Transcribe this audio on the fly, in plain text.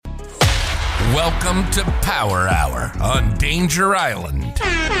Welcome to Power Hour on Danger Island.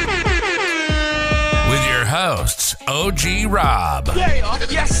 With your hosts, OG Rob.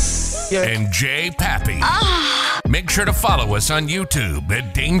 Yes! And Jay Pappy. Make sure to follow us on YouTube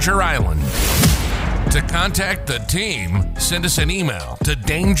at Danger Island. To contact the team, send us an email to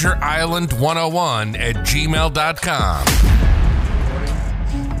dangerisland101@gmail.com.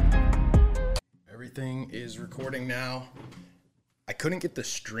 Everything is recording now. I couldn't get the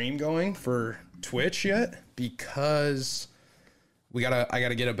stream going for Twitch yet because I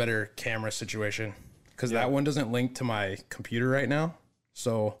gotta get a better camera situation because that one doesn't link to my computer right now.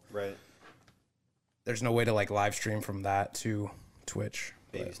 So there's no way to like live stream from that to Twitch.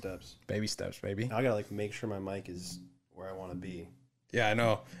 Baby steps, baby. Now I gotta like make sure my mic is where I want to be. Yeah, I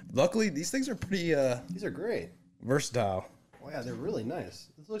know. Luckily, these things are pretty These are great. versatile. Oh yeah, they're really nice.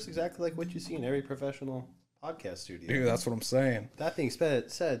 This looks exactly like what you see in every professional podcast studio. Dude, that's what I'm saying. That being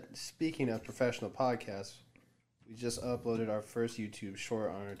said, speaking of professional podcasts, we just uploaded our first YouTube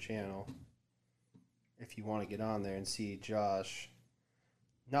short on our channel. If you want to get on there and see Josh,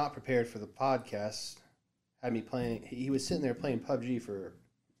 not prepared for the podcast, had me playing. He was sitting there playing PUBG for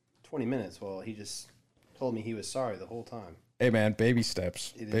 20 minutes while he just told me he was sorry the whole time. Hey man, baby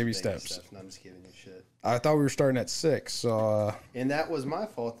steps. It is Baby steps. No, I'm just giving you shit. I thought we were starting at 6, so And that was my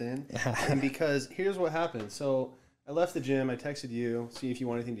fault then. And because here's what happened. So I left the gym. I texted you, see if you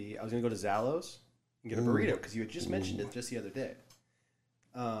want anything to eat. I was going to go to Zallo's and get a burrito because you had just mentioned it just the other day.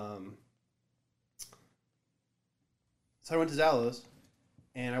 So I went to Zallo's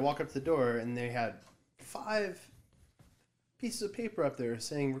and I walk up to the door and they had 5 pieces of paper up there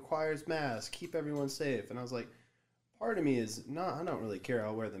saying requires mask, keep everyone safe. And I was like, part of me is, I don't really care.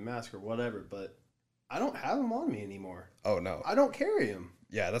 I'll wear the mask or whatever, but I don't have them on me anymore. oh no. I don't carry them.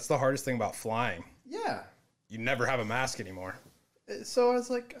 Yeah, that's the hardest thing about flying. Yeah. You never have a mask anymore. So I was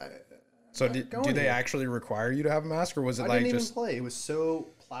like, So do they actually require you to have a mask, or was it I like didn't just even play. It was so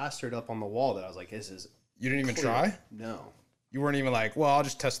plastered up on the wall that I was like, this is you didn't even clear. try? No. You weren't even like, well, I'll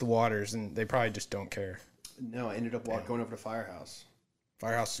just test the waters, and they probably just don't care. No, I ended up going over to Firehouse.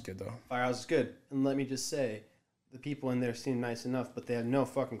 Firehouse is good though. Firehouse is good. And let me just say, the people in there seemed nice enough, but they had no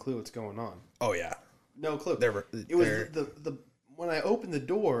fucking clue what's going on. Oh yeah. No clue. It was the when I opened the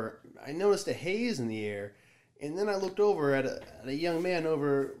door, I noticed a haze in the air, and then I looked over at a young man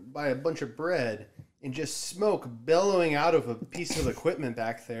over by a bunch of bread and just smoke bellowing out of a piece of equipment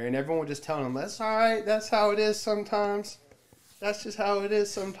back there, and everyone was just telling him, "That's all right. That's how it is sometimes. That's just how it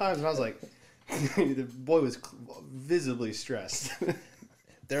is sometimes." And I was like, the boy was visibly stressed.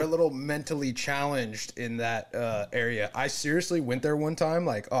 They're a little mentally challenged in that area. I seriously went there one time,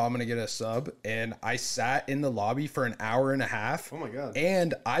 like, oh, I'm gonna get a sub, and I sat in the lobby for an hour and a half. Oh my god!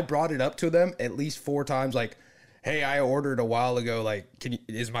 And I brought it up to them at least 4 times, like, hey, I ordered a while ago, like,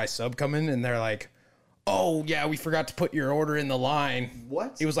 is my sub coming? And they're like, oh yeah, we forgot to put your order in the line.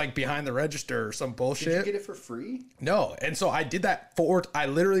 What? It was like behind the register or some bullshit. Did you get it for free? No. And so I did that I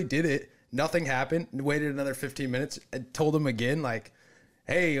literally did it. Nothing happened. Waited another 15 minutes and told them again, like,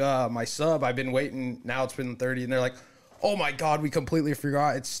 hey, my sub, I've been waiting. Now it's been 30. And they're like, oh my God, we completely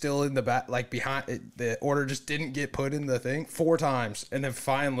forgot. It's still in the back, like behind it. The order just didn't get put in the thing 4 times. And then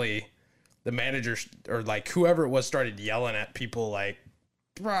finally the manager or like whoever it was started yelling at people like,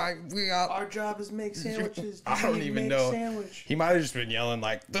 right, we got Our job is make sandwiches. I don't even know. Sandwich. He might have just been yelling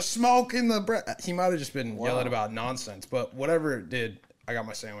like the smoke in the bread. He might have just been yelling about nonsense, but whatever it did, I got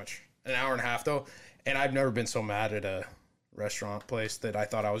my sandwich. An hour and a half though. And I've never been so mad at a restaurant place that I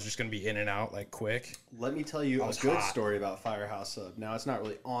thought I was just going to be in and out like quick. Let me tell you a good story about Firehouse Sub. Now, it's not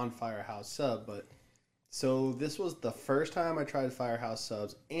really on Firehouse Sub, but so this was the first time I tried Firehouse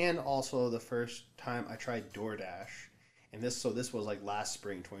Subs and also the first time I tried DoorDash. And this was like last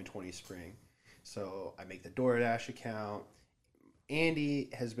spring, 2020 spring. So I make the DoorDash account.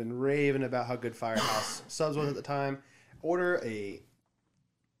 Andy has been raving about how good Firehouse Subs was at the time. Order a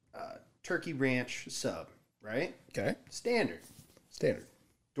turkey ranch sub, right? Okay. Standard.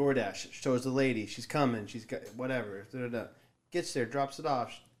 DoorDash shows the lady. She's coming. She's got whatever. Da-da-da. Gets there, drops it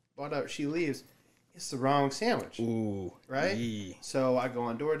off. Whatever. She leaves. It's the wrong sandwich. Ooh. Right? Yee. So I go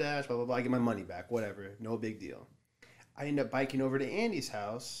on DoorDash, blah, blah, blah. I get my money back. Whatever. No big deal. I end up biking over to Andy's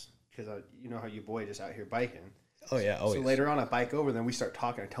house because you know how your boy just out here biking. Oh, yeah. Always. So later on, I bike over. Then we start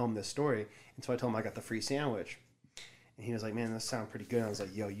talking. I tell him this story. And so I told him I got the free sandwich. And he was like, man, that sounds pretty good. And I was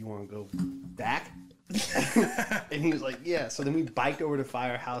like, yo, you want to go back? And he was like, yeah. So then we biked over to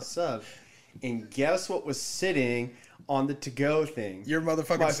Firehouse Sub. And guess what was sitting on the to-go thing? Your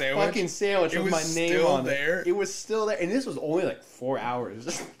motherfucking my sandwich? My fucking sandwich with my name on there? it. It was still there. And this was only like 4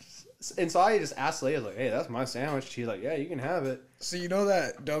 hours. And so I just asked Leia, like, hey, that's my sandwich. She's like, yeah, you can have it. So you know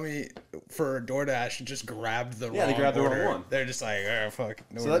that dummy for DoorDash just grabbed the wrong They grabbed the wrong order. one. They're just like, oh, fuck.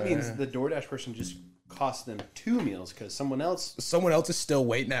 No, So that means the DoorDash person just cost them 2 meals because someone else is still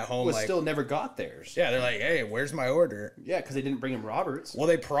waiting at home. Like, still never got theirs. yeah, they're like, hey, where's my order? Yeah, because they didn't bring him Roberts. Well,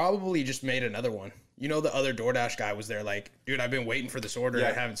 they probably just made another one. You know, the other DoorDash guy was there like, dude, I've been waiting for this order. Yeah.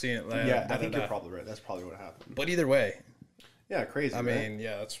 I haven't seen it. I think you're probably right. That's probably what happened. But either way, Yeah, crazy. I mean,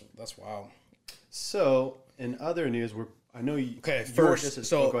 yeah, that's wild. So in other news, I know you. Okay, you were first,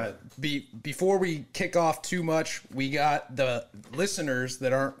 go ahead. Before we kick off too much, we got the listeners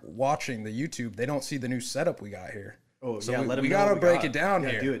that aren't watching the YouTube. They don't see the new setup we got here. Oh, so yeah, let 'em we know gotta what we break got. it down Yeah,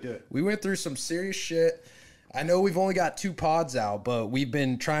 here. do it. We went through some serious shit. I know we've only got 2 pods out, but we've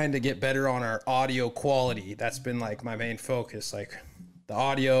been trying to get better on our audio quality. That's been like my main focus. Like the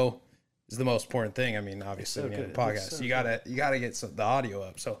audio is the most important thing. I mean, obviously, so in a good. It podcast, looks so you gotta get the audio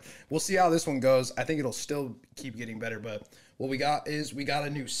up. So we'll see how this one goes. I think it'll still keep getting better. But what we got is we got a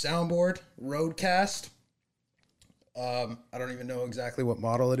new soundboard, Rodecaster. I don't even know exactly what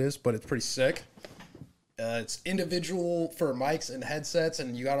model it is, but it's pretty sick. It's individual for mics and headsets,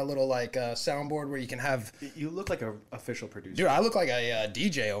 and you got a little like soundboard where you can have. You look like an official producer. Dude, I look like a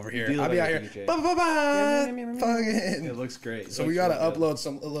DJ over here. do look I'll be like out a here. DJ. Fucking. It looks great. So we got to upload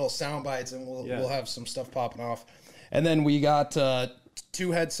a little sound bites, and Yeah. we'll have some stuff popping off. And then we got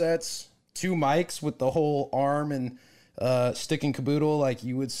 2 headsets, 2 mics with the whole arm and stick and caboodle like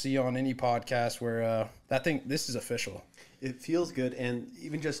you would see on any podcast. Where this is official. It feels good, and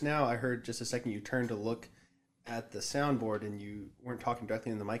even just now, I heard just a second you turned to look at the soundboard, and you weren't talking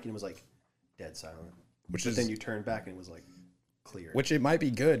directly in the mic, and it was like dead silent. But then you turned back, and it was like clear. Which it might be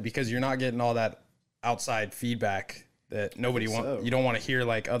good because you're not getting all that outside feedback that nobody wants. so. You don't want to hear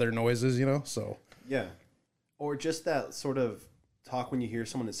like other noises, you know. So Yeah, or just that sort of talk when you hear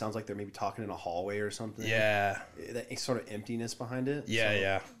someone that sounds like they're maybe talking in a hallway or something. yeah, That sort of emptiness behind it. yeah, So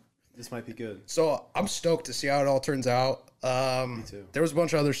yeah. This might be good. So I'm stoked to see how it all turns out. Me too. There was a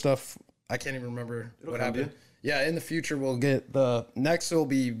bunch of other stuff. I can't even remember what come to happened. Yeah, in the future we'll get the next will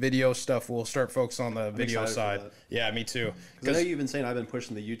be video stuff. We'll start focusing on the video excited for side. that. Yeah, me too. Because I know you've been saying I've been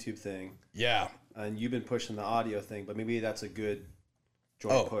pushing the YouTube thing, Yeah. and you've been pushing the audio thing, but maybe that's a good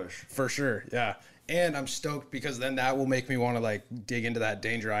joint push. For sure. Yeah. And I'm stoked because then that will make me want to like dig into that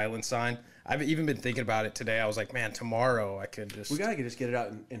Danger Island sign. I've even been thinking about it today. I was like, man, tomorrow I could just. We gotta just get it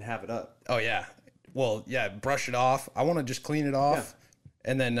out and have it up. Oh yeah. Well, yeah, brush it off. I want to just clean it off,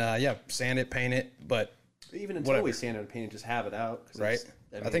 and then sand it, paint it. But Even until we sand it and paint it, just have it out. 'Cause right,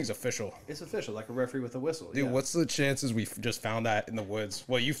 I I think it's official. it's official, like a referee with a whistle. Dude, yeah. what's the chances we just found that in the woods?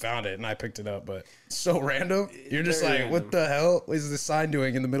 Well, you found it and I picked it up, but it's so random. You're just Very like, what the hell is this sign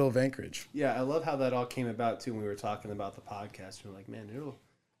doing in the middle of Anchorage? Yeah, I love how that all came about too when we were talking about the podcast. We're like, man,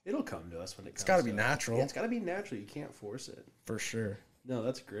 it'll come to us when it comes. It's got to be to us. natural, Yeah, it's got to be natural. You can't force it. for sure. No,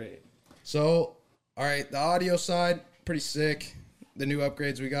 that's great. So, all right, the audio side, pretty sick. The new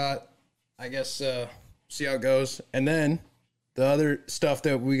upgrades we got, I guess, see how it goes. And then the other stuff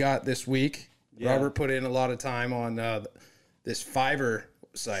that we got this week, Yeah. Robert put in a lot of time on this Fiverr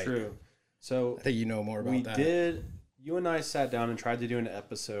site. True. So I think you know more about that. You and I sat down and tried to do an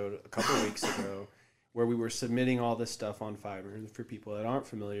episode a couple of weeks ago where we were submitting all this stuff on Fiverr. For people that aren't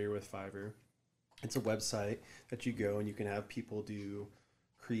familiar with Fiverr, it's a website that you go and you can have people do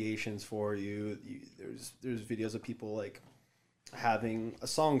creations for you. There's videos of people like having a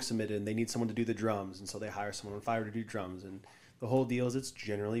song submitted and they need someone to do the drums, and so they hire someone on Fiverr to do drums, and the whole deal is it's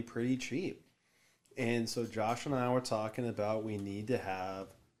generally pretty cheap. And so Josh and I were talking about we need to have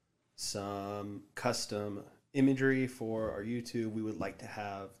some custom imagery for our YouTube. We would like to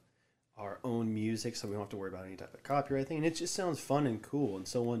have our own music so we don't have to worry about any type of copyright thing, and it just sounds fun and cool. And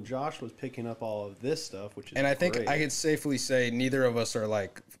so when Josh was picking up all of this stuff, which is And I think great, I could safely say neither of us are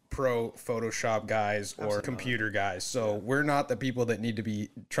like pro Photoshop guys or Absolutely computer guys. So we're not the people that need to be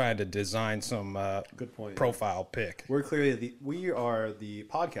trying to design some good point. profile pic. We're clearly we are the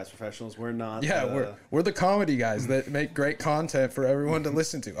podcast professionals. We're not. Yeah, we're the comedy guys that make great content for everyone to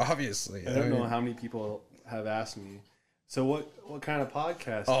listen to, obviously. I don't know how many people have asked me. So what kind of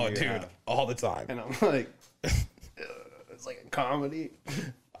podcast? Oh, do you dude, have? all the time. And I'm like, it's like a comedy.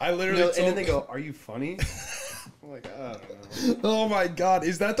 I literally And then they go, "Are you funny?" I'm like, I don't know. oh my God,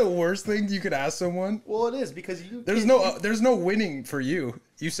 is that the worst thing you could ask someone? Well, it is because you. There's no winning for you.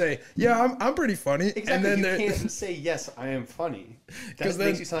 You say, yeah, I'm pretty funny. Exactly. And then you can't say yes, I am funny. That then-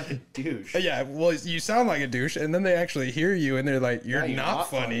 makes you sound like a douche. yeah, well, you sound like a douche, and then they actually hear you, and they're like, you're you're not not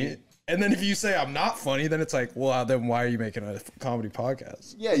funny. funny. And then if you say I'm not funny, then it's like, well, then why are you making a comedy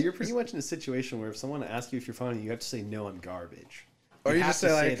podcast? Yeah, you're pretty much in a situation where if someone asks you if you're funny, you have to say no, I'm garbage. Or you have just to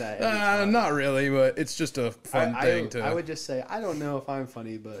say say like, that every time. not really, but it's just a fun thing to. I would just say, I don't know if I'm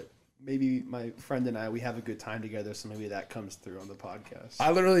funny, but maybe my friend and I, we have a good time together, so maybe that comes through on the podcast.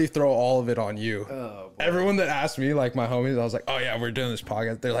 I literally throw all of it on you. Oh, boy. Everyone that asked me, like my homies, I was like, oh yeah, we're doing this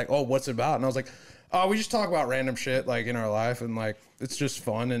podcast. They're like, oh, what's it about? And I was like, oh, we just talk about random shit like in our life, and like it's just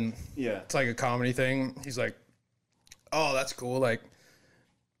fun, and Yeah. it's like a comedy thing. He's like, oh, that's cool. Like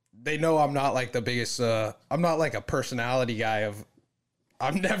they know I'm not like the biggest. I'm not like a personality guy.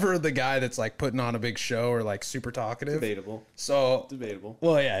 I'm never the guy that's like putting on a big show or like super talkative. Debatable. So Debatable.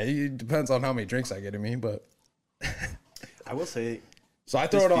 well, yeah, it depends on how many drinks I get in me, but I will say, so I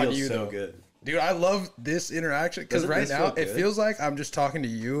this throw it on feels you so though. good. Dude, I love this interaction because Doesn't right this now feel it good? feels like I'm just talking to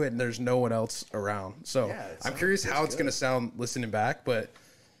you and there's no one else around. So Yeah, it I'm sounds- curious feels how it's good. gonna sound listening back, but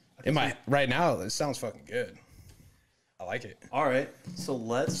right now it sounds fucking good. I like it. All right, so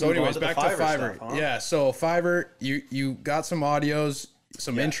let's. So, move on anyways, to the back to Fiverr. stuff, huh? Yeah, so Fiverr, you got some audios,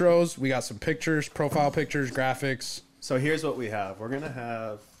 some Yeah. intros, we got some pictures, profile pictures, graphics. So here's what we have. You're gonna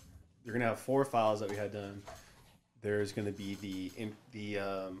have 4 files that we had done. There's gonna be the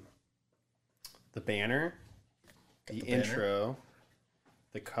banner, the banner. intro,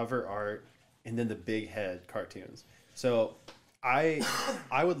 the cover art, and then the big head cartoons. So I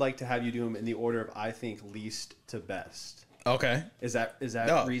would like to have you do them in the order of I think least to best. Okay. Is that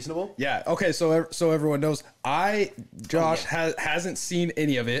No. reasonable? Yeah. Okay. So everyone knows, Josh hasn't seen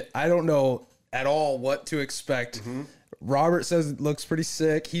any of it. I don't know at all what to expect. Mm-hmm. Robert says it looks pretty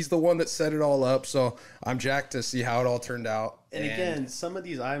sick. He's the one that set it all up, so I'm jacked to see how it all turned out. And again, some of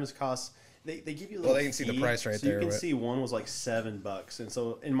these items cost. They give you a little. Well, they can see the fee, price right so there, you can but- see one was like $7, and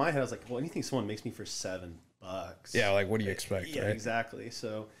so in my head I was like, well, anything someone makes me for $7. yeah, like what do you expect? Yeah, right? exactly.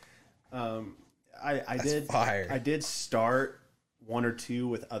 So, I did fire. I did start 1 or 2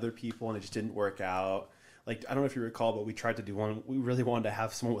 with other people, and it just didn't work out. Like, I don't know if you recall, but we tried to do one. We really wanted to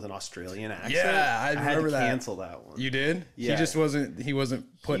have someone with an Australian accent. Yeah, I had remember to that. cancel that one. You did? Yeah. He just wasn't. He wasn't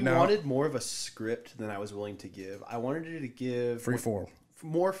putting He out wanted more of a script than I was willing to give. I wanted you to give free form.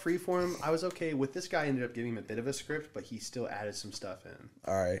 more freeform. I was okay with this guy. Ended up giving him a bit of a script, but he still added some stuff in.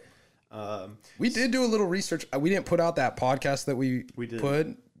 All right. We did do a little research. We didn't put out that podcast that we did.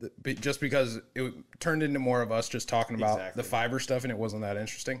 put just because it turned into more of us just talking about Exactly. the Fiverr stuff, and it wasn't that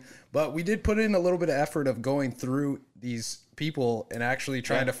interesting. But we did put in a little bit of effort of going through these people and actually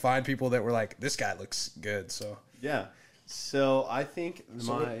trying to find people that were like, this guy looks good. So, Yeah. So I think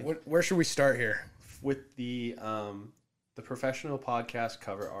where should we start here? with the professional podcast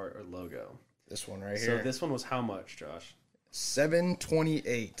cover art or logo. This one right So here. this one was how much, Josh?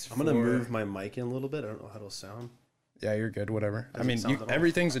 $728. I'm gonna move my mic in a little bit. I don't know how it'll sound. Yeah, you're good. Whatever. I Doesn't mean, sound at all.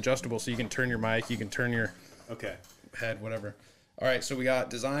 everything's adjustable, so you can turn your mic, you can turn your Okay. head, whatever. All right, so we got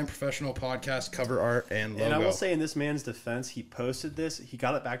design, professional, podcast, cover art, and logo. And I will say, in this man's defense, he posted this. He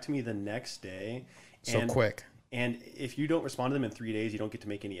got it back to me the next day. so quick. And if you don't respond to them in 3 days, you don't get to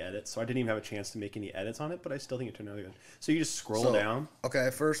make any edits. So I didn't even have a chance to make any edits on it, but I still think it turned out good. So you just scroll down. Okay,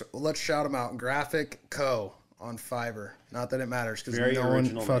 first let's shout them out. Graphic Co. on Fiverr. Not that it matters because Very no one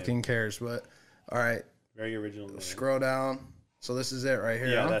original fucking name. cares. But all right, Very original. name. scroll down. So this is it right here.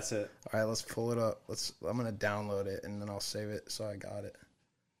 Yeah, huh? that's it. All right, let's pull it up. I'm gonna download it and then I'll save it so I got it.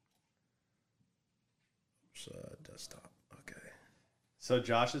 So desktop. Okay. So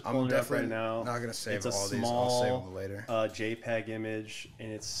Josh is I'm pulling it up definitely right now. not gonna save It's a all these. small I'll save them later. JPEG image,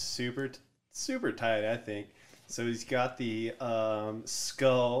 and it's super tight, I think. So he's got the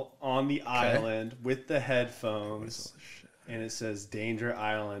skull on the island with the headphones, and it says Danger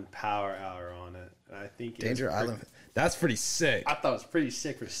Island Power Hour on it. And I think Danger Island. That's pretty sick. I thought it was pretty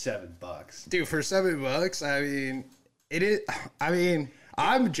sick for $7. Dude, for $7, I mean, it is. I mean,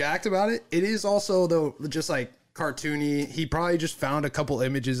 I'm jacked about it. It is also though just like cartoony. He probably just found a couple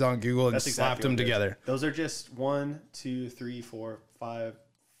images on Google and That's slapped exactly them what it is. together. Those are just 1, 2, 3, 4,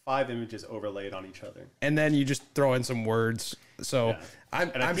 5 images overlaid on each other. And then you just throw in some words. So Yeah.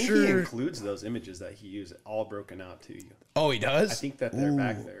 And I I'm think sure. he includes those images that he used all broken out to you. Oh, he does. I think that they're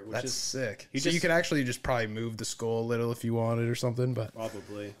back there, which That's is sick. he So you just- could actually just probably move the skull a little if you wanted or something. But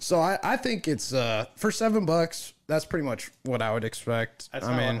probably. so I think it's for $7. That's pretty much what I would expect. That's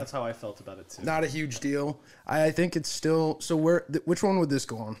I how I felt about it too. not a huge deal. I think it's still. So which one would this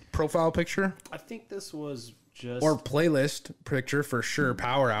go on? Profile picture I think this was just or playlist picture for sure?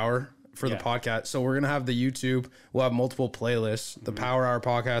 Power Hour for the Yeah. podcast. So we're gonna have the YouTube. We'll have multiple playlists. The Power Hour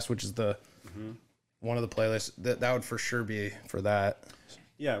podcast, which is the one of the playlists that would for sure be for that.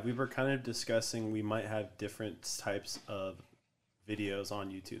 yeah. We were kind of discussing we might have different types of videos on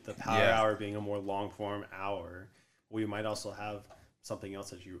YouTube. The Power Yeah. Hour being a more long form hour. We might also have something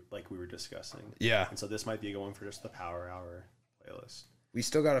else that you like we were discussing. Yeah. And so this might be going for just the Power Hour playlist. We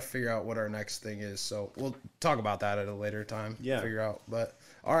still got to figure out what our next thing is, so we'll talk about that at a later time. Yeah. Figure out. But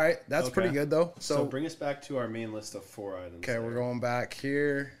all right, that's pretty good though. So bring us back to our main list of 4 items. Okay, we're going back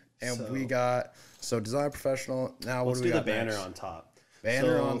here, and we got design professional. Now what do we got? Let's do the banner next? on top.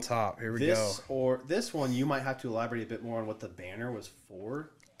 Banner on top. Here we go. Or this one, you might have to elaborate a bit more on what the banner was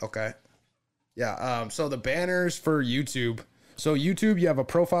for. Okay. Yeah. So the banners for YouTube. So YouTube, you have a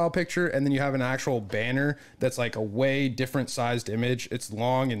profile picture, and then you have an actual banner that's like a way different sized image. It's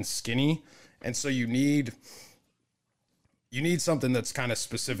long and skinny, and so you need something that's kind of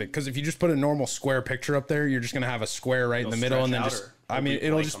specific. Because if you just put a normal square picture up there, you're just gonna have a square right in the middle, and then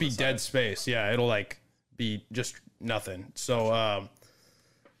it'll just be dead space. Yeah, it'll like be just nothing. So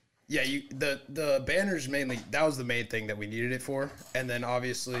yeah, the banners mainly, that was the main thing that we needed it for, and then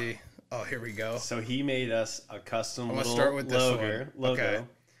obviously. Oh, here we go. So he made us a custom little start with this logo, okay.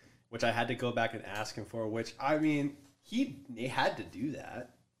 Which I had to go back and ask him for. Which I mean, he had to do that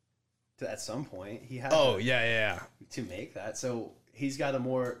at some point. He had. Oh, to make that. So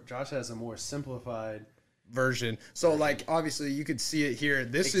Josh has a more simplified version. So like obviously you could see it here.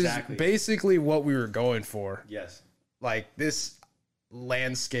 This is basically what we were going for. Yes. Like this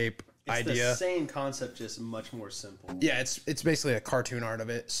landscape. It's idea. The same concept, just much more simple. Yeah, it's basically a cartoon art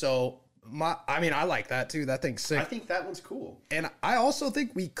of it. So I like that too. That thing's sick. I think that one's cool. And I also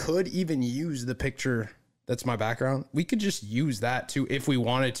think we could even use the picture that's my background. We could just use that too if we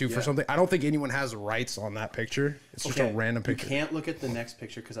wanted to for something. I don't think anyone has rights on that picture. It's just a random picture. You can't look at the next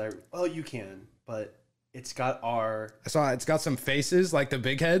picture because you can, but it's got it's got some faces like the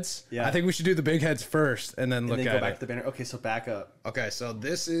big heads. Yeah. I think we should do the big heads first and then go back to the banner. Okay, so back up. Okay, so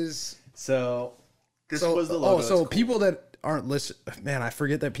this was the logo. So people that aren't listening, man, I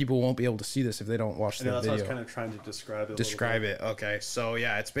forget that people won't be able to see this if they don't watch the video. That's what I was kind of trying to describe it. Describe it. Okay, so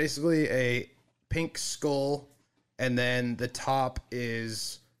yeah, it's basically a pink skull, and then the top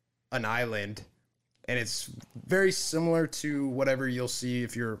is an island. And it's very similar to whatever you'll see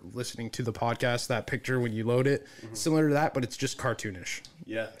if you're listening to the podcast, that picture when you load it. Mm-hmm. Similar to that, but it's just cartoonish.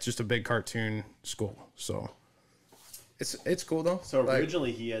 Yeah. It's just a big cartoon skull. So it's cool though. So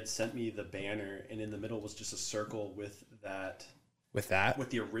originally he had sent me the banner, and in the middle was just a circle with that. With that? With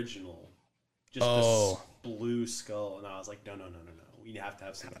the original. Just this blue skull. And I was like, no. We have to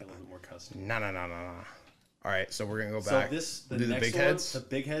have something a little bit more custom. No. All right, so we're going to go back. So the next one, the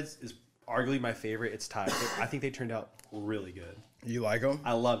big heads is arguably my favorite. It's tied. I think they turned out really good. You like them?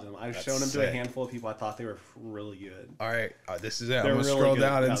 I loved them. I've shown them to a handful of people. I thought they were really good. All right, this is it. I'm going to scroll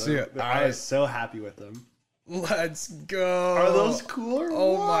down and see it. I was so happy with them. Let's go. Are those cool or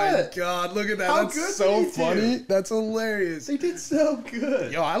Oh what? My God, look at that. How That's good so did they funny. do? That's hilarious. They did so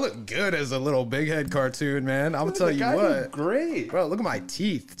good. Yo, I look good as a little big head cartoon, man. I'm tell you what. Great. Bro, look at my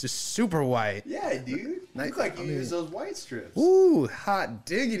teeth. Just super white. Yeah, dude. You look like you use those white strips. Ooh, hot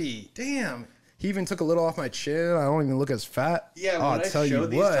diggity. Damn. He even took a little off my chin. I don't even look as fat. Yeah, when I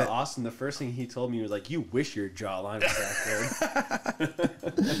showed these to Austin, the first thing he told me was like, "You wish your jawline was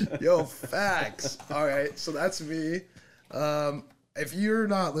that good." Yo, facts. All right, so that's me. If you're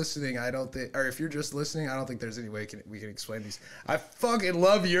not listening, I don't think, or if you're just listening, I don't think there's any way we can explain these. I fucking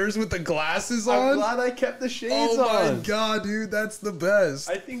love yours with the glasses on. I'm glad I kept the shades on. Oh my God, dude, that's the best.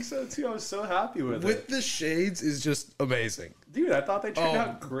 I think so too. I was so happy with it. With the shades is just amazing. Dude, I thought they turned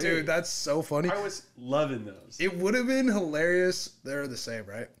out great. Dude, that's so funny. I was loving those. It would have been hilarious. They're the same,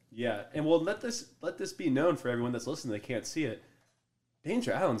 right? Yeah, and we'll let this be known for everyone that's listening that can't see it.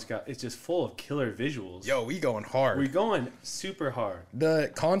 Danger Island's it's just full of killer visuals. Yo, we going hard. We're going super hard.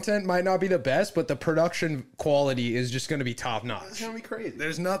 The content might not be the best, but the production quality is just going to be top notch. It's going to be crazy.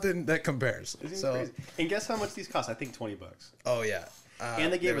 There's nothing that compares. Crazy. And guess how much these cost? I think $20. Oh yeah.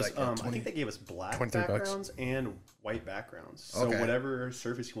 And they gave us, I think they gave us black backgrounds and white backgrounds. So whatever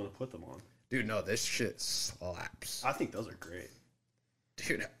surface you want to put them on. Dude, no, this shit slaps. I think those are great.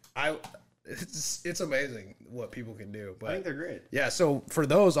 Dude, it's amazing what people can do. But I think they're great. Yeah, so for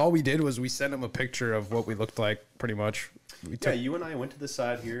those, all we did was we sent them a picture of what we looked like, pretty much. You and I went to the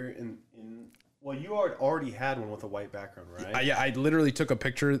side here, well, you already had one with a white background, right? I literally took a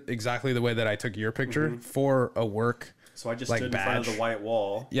picture exactly the way that I took your picture for a work. So I just stood in front of the white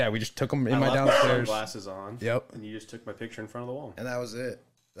wall. Yeah, we just took them in my left downstairs. My glasses on. Yep. And you just took my picture in front of the wall. And that was it.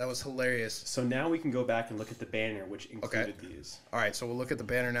 That was hilarious. So now we can go back and look at the banner, which included these. All right, so we'll look at the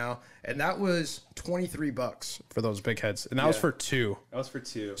banner now, and that was $23 for those big heads, and that was for two. That was for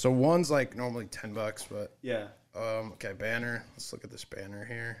two. So one's like normally $10, but yeah. Okay, banner. Let's look at this banner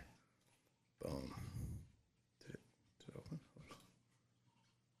here. Boom. Did it open?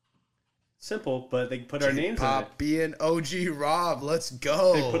 Simple, but they put our names in it. Poppy and OG Rob, let's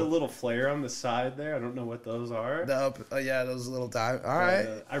go. They put a little flare on the side there. I don't know what those are. Yeah, those little dive. All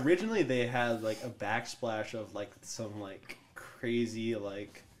right. Originally, they had like a backsplash of like some like crazy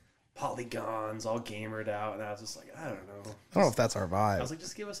like polygons all gamered out, and I was just like, I don't know. I don't know if that's our vibe. I was like,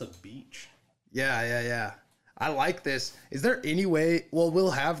 just give us a beach. Yeah. I like this. Is there any way? Well,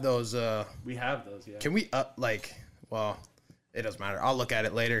 we'll have those. We have those. Yeah. Can we Well, it doesn't matter. I'll look at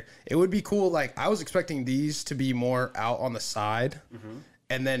it later. It would be cool. Like I was expecting these to be more out on the side,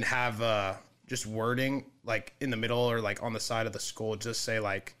 and then have just wording like in the middle or like on the side of the skull. Just say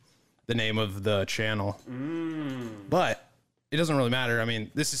like the name of the channel. But it doesn't really matter. I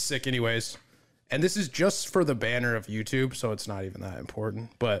mean, this is sick anyways. And this is just for the banner of YouTube, so it's not even that important.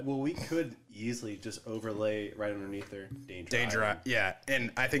 But well, we could easily just overlay right underneath their Danger Island. Yeah.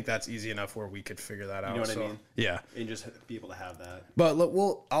 And I think that's easy enough where we could figure that out. You know what I mean? Yeah. And just be able to have that. But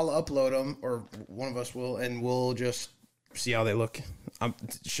look, I'll upload them, or one of us will, and we'll just see how they look.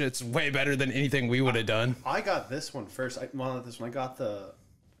 Shit's way better than anything we would have done. I got this one first. I got the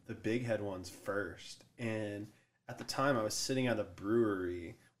big head ones first, and at the time I was sitting at a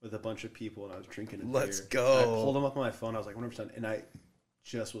brewery with a bunch of people, and I was drinking a beer. Let's go. And I pulled them up on my phone. I was like 100%, and I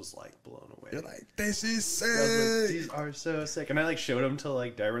just was like blown away. You're like, this is sick. I was like, these are so sick. And I like showed them to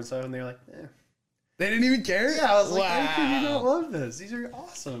like Darren and stuff, and they were like, eh. They didn't even care? Yeah, I was like, how could you not love this? These are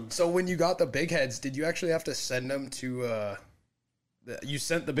awesome. So when you got the big heads, did you actually have to send them to you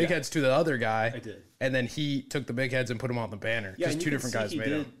sent the big heads to the other guy? I did. And then he took the big heads and put them on the banner. Yeah, just two different guys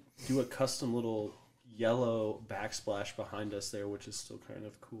made them. Do a custom little yellow backsplash behind us there, which is still kind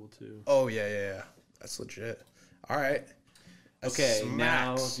of cool too. Oh yeah. That's legit. All right. Okay,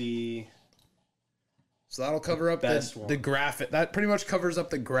 now so that'll cover up the graphic. That pretty much covers up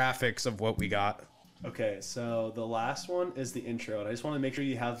the graphics of what we got. Okay, so the last one is the intro, and I just want to make sure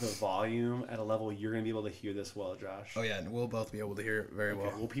you have the volume at a level you're going to be able to hear this well, Josh. Oh yeah, and we'll both be able to hear it very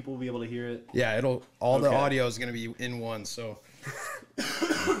well. Will people be able to hear it? Yeah, the audio is going to be in one, so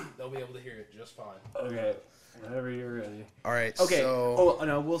they'll be able to hear it just fine. Okay, whenever you're ready. All right. Okay. So... Oh,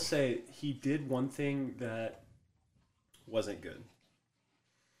 and I will say he did one thing that wasn't good.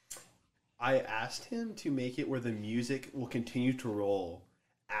 I asked him to make it where the music will continue to roll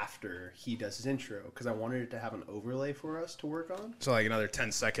after he does his intro, because I wanted it to have an overlay for us to work on. So like another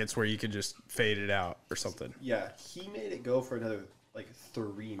 10 seconds where you could just fade it out or something. Yeah, he made it go for another like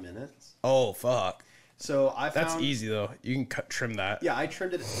 3 minutes. Oh fuck! So that's easy though. You can trim that. Yeah, I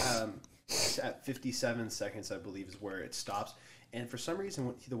trimmed it at 57 seconds, I believe, is where it stops. And for some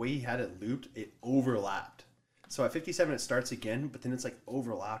reason, the way he had it looped, it overlapped. So at 57, it starts again, but then it's like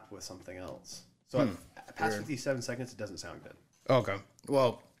overlapped with something else. So past 57 seconds, it doesn't sound good. Okay.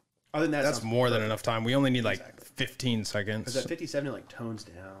 Well, other than that, that's more than enough time. We only need like 15 seconds. Because at 57, it like tones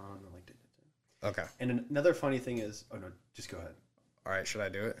down. And like, okay. And another funny thing is, oh no, just go ahead. All right, should I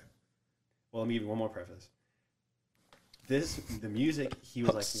do it? Well, let me give you one more preface. The music, he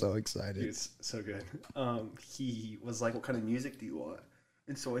was like, so excited. Dude, it's so good. He was like, what kind of music do you want?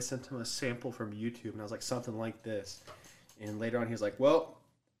 And so I sent him a sample from YouTube, and I was like, something like this. And later on, he was like, well,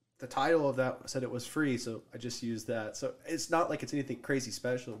 the title of that said it was free, so I just used that. So it's not like it's anything crazy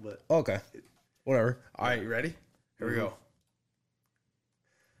special, but... Okay. Whatever. All right, you ready? Here we go.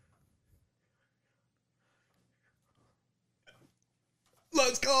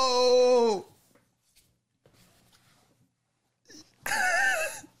 Let's go!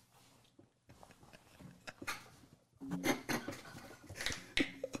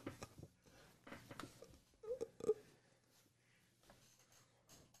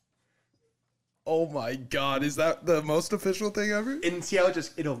 Oh my god, is that the most official thing ever? And see how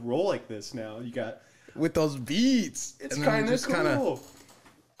it'll roll like this now. You got... With those beats. It's kind of cool.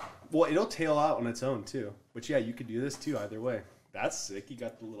 Well, it'll tail out on its own too. But yeah, you could do this too either way. That's sick. You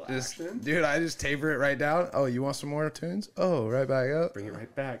got the little action. Dude, I just taper it right down. Oh, you want some more tunes? Oh, right back up. Bring it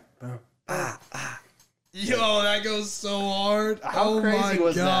right back. Boom. Yo, that goes so hard. How crazy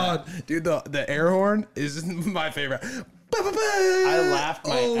was that? Dude, the air horn is my favorite. I laughed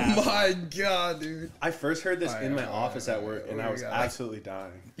my ass off. Oh my god, dude. I first heard this in my office at work, and I was absolutely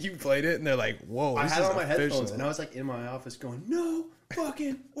dying. You played it, and they're like, whoa, I had it on my headphones, and I was like in my office going, no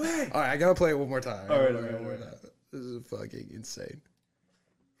fucking way. All right, I gotta play it one more time. All right. This is fucking insane.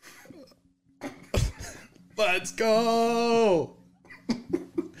 Let's go.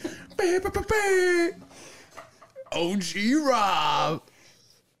 OG Rob.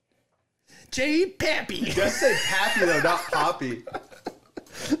 J. Pappy. You just said Pappy, though, not Poppy.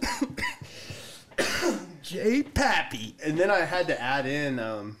 J. Pappy. And then I had to add in,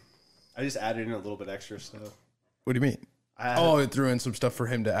 I just added in a little bit extra stuff. What do you mean? It threw in some stuff for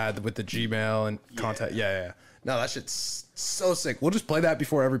him to add with the Gmail and contact. Yeah. No, that shit's so sick. We'll just play that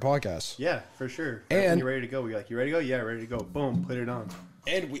before every podcast. Yeah, for sure. And when you're ready to go, we're like, you ready to go? Yeah, ready to go. Boom, put it on.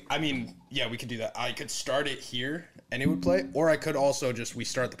 And we could do that. I could start it here and it would play, or I could also we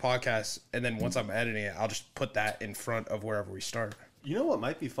start the podcast and then once I'm editing it, I'll just put that in front of wherever we start. You know what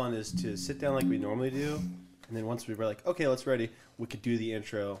might be fun is to sit down like we normally do, and then once we were like, okay, let's ready, we could do the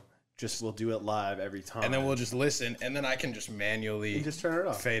intro. We'll do it live every time. And then we'll just listen, and then I can just manually just turn it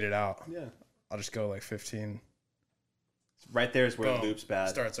off. Fade it out. Yeah. I'll just go like 15. Right there is where it loops bad.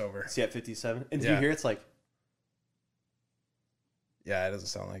 Starts over. See at 57? And do you hear it's like... Yeah, it doesn't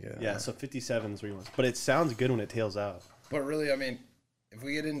sound like it. Yeah, so 57 is where you want. But it sounds good when it tails out. But really, I mean, if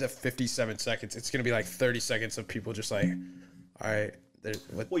we get into 57 seconds, it's going to be like 30 seconds of people just like, all right.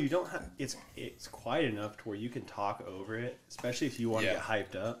 Well, you don't have... It's quiet enough to where you can talk over it, especially if you want to get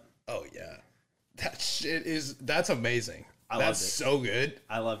hyped up. Oh, yeah. That shit that's amazing. That's so good.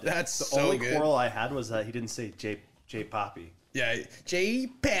 I loved it. That's the so only good. quarrel I had was that he didn't say J Poppy. Yeah, J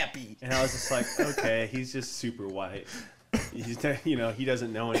Pappy. And I was just like, okay, he's just super white. He's, he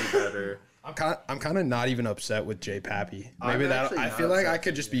doesn't know any better. I'm kind of not even upset with J Pappy. Maybe that I feel like I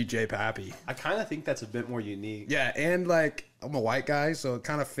could just be J Pappy. I kind of think that's a bit more unique. Yeah, and like I'm a white guy, so it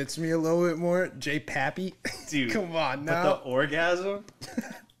kind of fits me a little bit more. J Pappy. Dude, come on now. But the orgasm.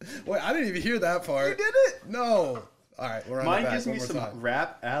 Wait, I didn't even hear that part. You did it? No. All right, we're on Mine the back gives me some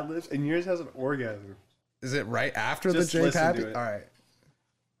rap ad-libs, and yours has an orgasm. Is it right after just the J Pappy? All right.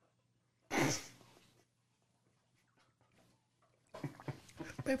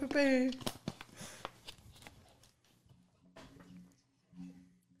 Baby.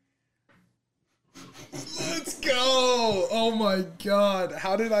 Let's go! Oh my god.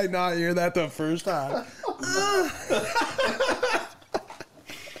 How did I not hear that the first time?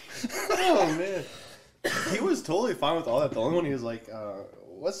 Oh man. He was totally fine with all that. The only one he was like,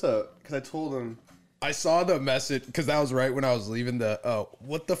 what's up? Because I told him. I saw the message, because that was right when I was leaving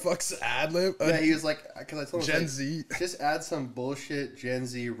what the fuck's ad-lib? Yeah, he was like, because I told him. Gen Z. Just add some bullshit Gen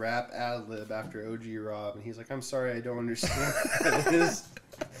Z rap ad-lib after OG Rob. And he's like, I'm sorry, I don't understand what it is.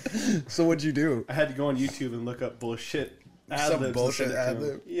 So what'd you do? I had to go on YouTube and look up bullshit ad-libs. Some bullshit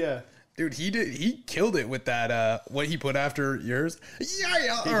ad-lib? Yeah. Dude, he killed it with that, what he put after yours.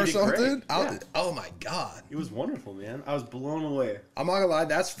 Yeah, or something. Yeah. Oh my god. It was wonderful, man. I was blown away. I'm not gonna lie,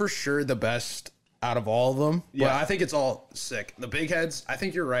 that's for sure the best out of all of them. Yeah. But I think it's all sick. The big heads, I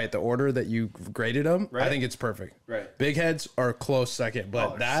think you're right. The order that you graded them, right? I think it's perfect. Right. Big heads are close second,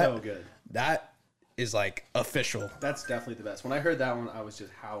 but so good. That is like official. That's definitely the best. When I heard that one, I was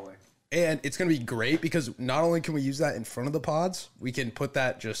just howling. And it's going to be great because not only can we use that in front of the pods, we can put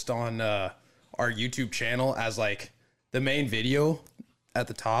that just on our YouTube channel as like the main video at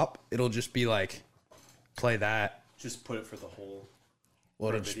the top. It'll just be like, play that. Just put it for the whole. Well,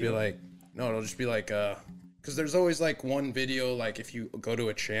 it'll just be like, no, it'll just be like, because there's always like one video, like if you go to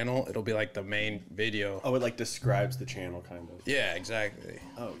a channel, it'll be like the main video. Oh, it like describes the channel kind of. Yeah, exactly.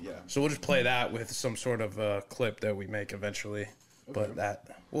 Oh, yeah. So we'll just play that with some sort of clip that we make eventually. Okay. But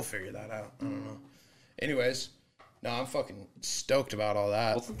we'll figure that out. I don't know. Anyways, no, I'm fucking stoked about all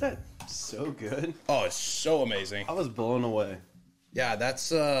that. Wasn't that so good? Oh, it's so amazing. I was blown away. Yeah,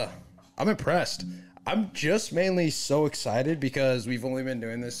 that's, I'm impressed. I'm just mainly so excited because we've only been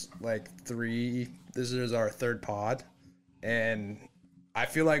doing this like this is our third pod. And I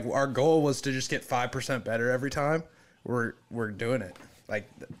feel like our goal was to just get 5% better every time. We're doing it. Like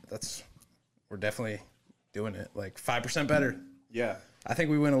we're definitely doing it. Like 5% better. Yeah. I think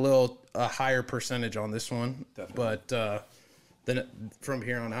we went a higher percentage on this one. Definitely. But then from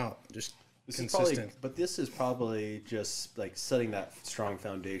here on out, just consistent. But this is probably just like setting that strong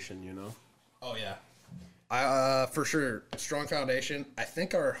foundation, you know? Oh, yeah. For sure, strong foundation. I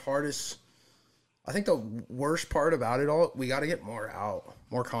think the worst part about it all, we got to get more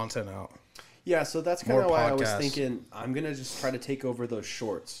content out. Yeah, so that's kind of why I was thinking I'm going to just try to take over those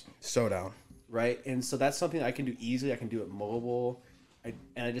shorts. So down. Right? And so that's something I can do easily. I can do it mobile. And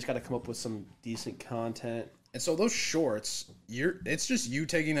I just got to come up with some decent content. And so those shorts, it's just you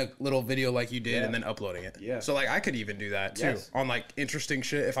taking a little video like you did and then uploading it. Yeah. So like I could even do that too on like interesting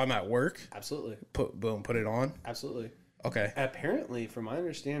shit if I'm at work. Absolutely. Put it on. Absolutely. Okay. Apparently, from my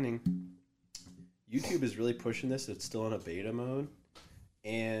understanding, YouTube is really pushing this. It's still in a beta mode,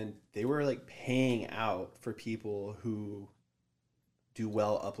 and they were like paying out for people who do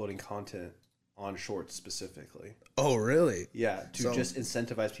well uploading content on shorts specifically. Oh, really? Yeah, to just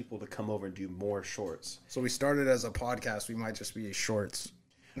incentivize people to come over and do more shorts. So we started as a podcast. We might just be shorts.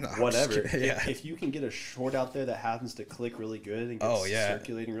 No, whatever. If you can get a short out there that happens to click really good and gets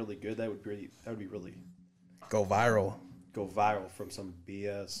circulating really good, that would be really go viral. go viral from some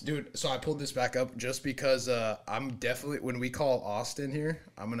BS. Dude, so I pulled this back up just because I'm definitely, when we call Austin here,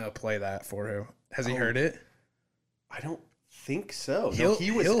 I'm going to play that for him. Has he heard it? I don't think so. No, he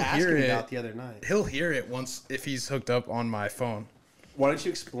was asking about the other night. He'll hear it once if he's hooked up on my phone. Why don't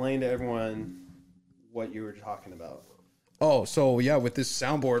you explain to everyone what you were talking about? Oh, so yeah, with this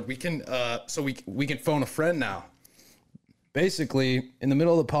soundboard, we can we can phone a friend now. Basically, in the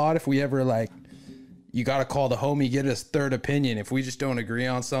middle of the pod, if we ever like, you got to call the homie, get his third opinion. If we just don't agree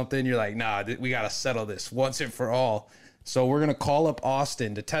on something, you're like, nah, we got to settle this once and for all. So we're going to call up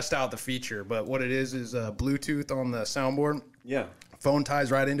Austin to test out the feature. But what it is Bluetooth on the soundboard. Yeah. Phone ties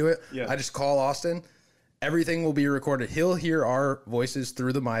right into it. Yeah. I just call Austin. Everything will be recorded. He'll hear our voices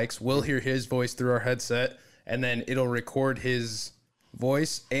through the mics. We'll hear his voice through our headset. And then it'll record his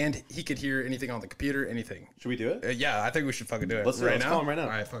voice. And he could hear anything on the computer, anything. Should we do it? Yeah, I think we should fucking do it. Let's call him right now. All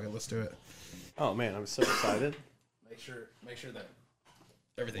right, fuck it. Let's do it. Oh, man, I'm so excited. Make sure that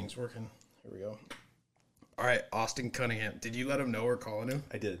everything's working. Here we go. All right, Austin Cunningham. Did you let him know we're calling him?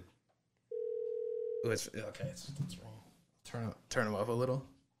 I did. Oh, it's ringing. Turn him up a little.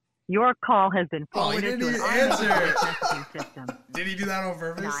 Your call has been Oh, he forwarded didn't to an even automated answer. messaging system. Did he do that on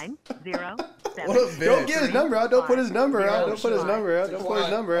purpose? 907. What a bitch. Don't get his number out. Don't put his number out. Don't put his number out. Don't put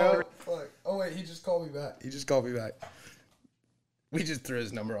his number out. Fuck. Oh, wait, he just called me back. We just threw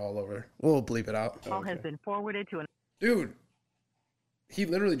his number all over. We'll bleep it out. Call has been forwarded to an. Dude, he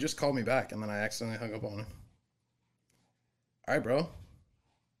literally just called me back, and then I accidentally hung up on him. All right, bro.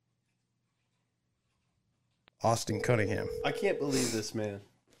 Austin Cunningham. I can't believe this, man.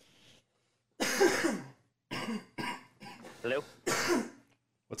 Hello.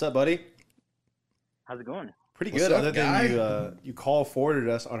 What's up, buddy? How's it going? Pretty What's good. up, Other guy? than you call forwarded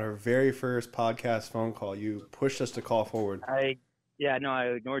us on our very first podcast phone call. You pushed us to call forward. I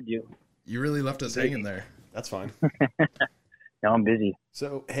ignored you. You really left us hanging there. That's fine. Now I'm busy.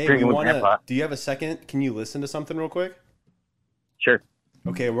 So, hey, Drinking we with want to. Grandpa. Do you have a second? Can you listen to something real quick? Sure.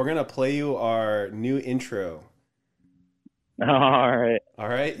 Okay, we're gonna play you our new intro. All right. All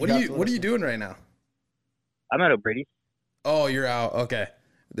right. What are you doing right now? I'm at O'Brady's. Oh, you're out. Okay.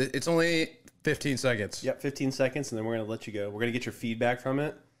 It's only 15 seconds. Yep, 15 seconds, and then we're gonna let you go. We're gonna get your feedback from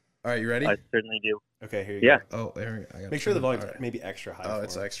it. All right, you ready? I certainly do. Okay, here you Yeah. go. Oh, there we go. I got Make sure the it. All volume's right. maybe extra high. Oh, for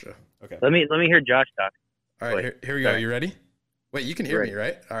it's it. extra. Okay. Let me hear Josh talk. All right, Wait. here we go. Sorry. You ready? Wait, you can hear Right. me,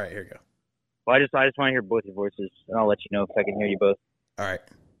 right? All right, here we go. Well, I just want to hear both your voices, and I'll let you know if I can hear you both. All right.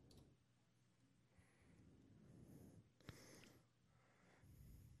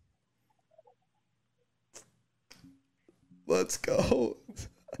 Let's go.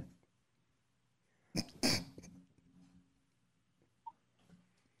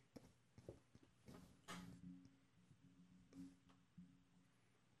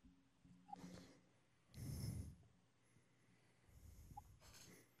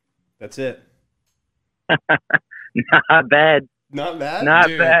 That's it. Not bad. Not bad. Not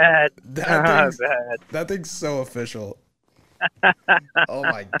dude, bad. That Not thing's, bad. that thing's so official. Oh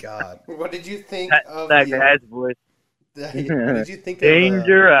my god. What did you think of That the, guy's voice. what did you think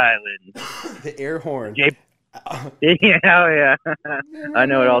Danger Island. of the air horn? Jay- Yeah, oh yeah. I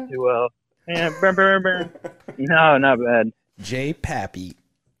know it all too well. Yeah, burr, burr, burr. No, not bad. J Pappy.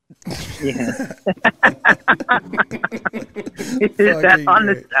 Yeah. Is that on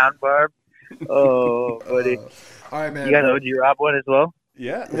the great. sound bar? Oh, buddy. All right, man. You got the OG Rob one as well?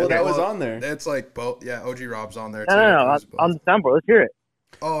 Yeah, well, that was on there. It's like both. Yeah, OG Rob's on there too. No, It was both. on the soundboard. Let's hear it.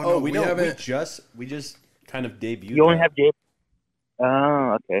 Oh no, Oh, we haven't. we just kind of debuted. You only that. have Jay.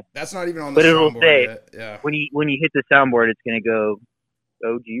 Oh, okay. That's not even on the But it'll soundboard say- yet. Yeah. When you hit the soundboard, it's gonna go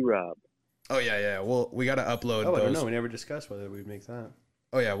OG Rob. Oh yeah. Well, we got to upload Oh, I don't those. know. We never discussed whether we'd make that.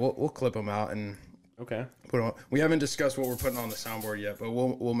 Oh yeah, we'll clip them out and Okay. put them on. We haven't discussed what we're putting on the soundboard yet, but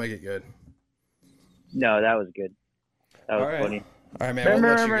we'll make it good. No, that was good. That was All right. funny. All right, man.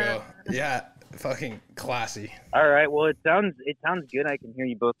 We'll let you go. Yeah, fucking classy. All right. Well, it sounds good. I can hear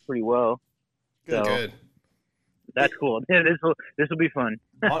you both pretty well. Good. So Good. that's cool. This will be fun.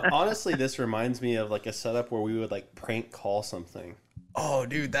 Honestly, this reminds me of like a setup where we would like prank call something. Oh,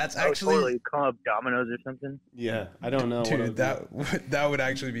 dude, that's I would actually, totally call up Domino's or something. Yeah, I don't know. what it dude, would be. that would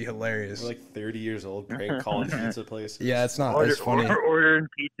actually be hilarious. We're like 30 years old, prank calling pizza places. Yeah, it's not. Order, It's funny. ordering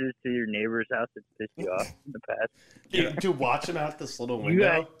pizzas to your neighbor's house that's pissed you off in the past. Dude, to watch him out this little You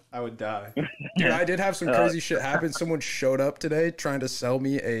window, guys- I would die. Dude, I did have some crazy shit happen. Someone showed up today trying to sell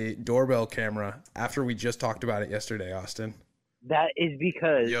me a doorbell camera after we just talked about it yesterday, Austin. That is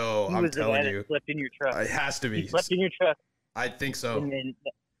because Yo, he I'm was the telling guy you. that slept in your truck. It has to He be. slept in your truck, I think so. and then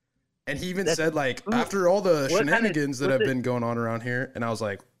And he even That's- said, like, Ooh, after all the what kind of- shenanigans that what's have it- been going on around here, and I was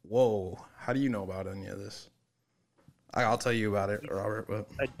like, whoa, how do you know about any of this? I'll tell you about it, Robert. But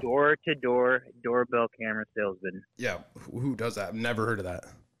A door-to-door doorbell camera salesman. yeah, who does that? I've never heard of that.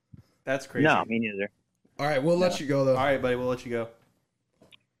 That's crazy. No, me neither. All right, we'll let you go though. All right, buddy. We'll let you go.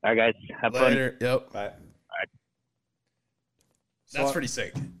 All right, guys. Have fun. Later. Yep. Bye. That's pretty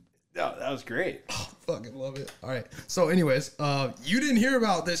sick. No, that was great. Fucking love it. All right. So, anyways, you didn't hear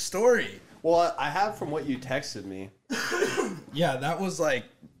about this story. Well, I have from what you texted me. Yeah, that was like,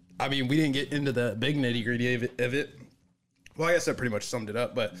 I mean, we didn't get into the big nitty gritty of it. Well, I guess that pretty much summed it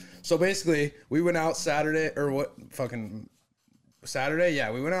up. But so basically, we went out Saturday, or what? Fucking Saturday?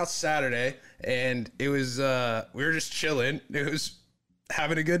 Yeah, we went out Saturday, and it was we were just chilling. It was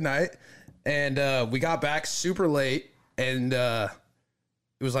having a good night, and we got back super late, and it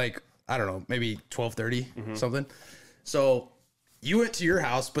was like, I don't know, maybe 12:30 something. So you went to your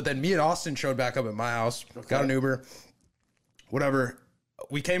house, but then me and Austin showed back up at my house. Got an Uber, whatever.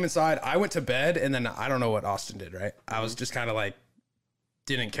 We came inside. I went to bed, and then I don't know what Austin did, right? I was just kind of like,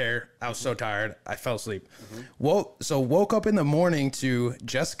 didn't care. I was so tired. I fell asleep. Woke up in the morning to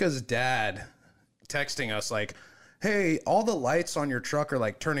Jessica's dad texting us like, hey, all the lights on your truck are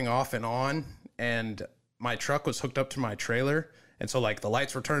like turning off and on, and my truck was hooked up to my trailer, and so like the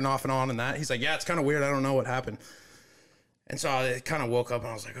lights were turning off and on and that. He's like, yeah, it's kind of weird. I don't know what happened. And so I kind of woke up and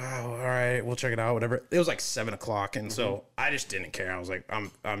I was like, oh, all right, we'll check it out, whatever. It was like 7 o'clock. And so I just didn't care. I was like,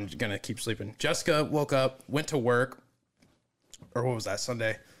 I'm going to keep sleeping. Jessica woke up, went to work, or what was that,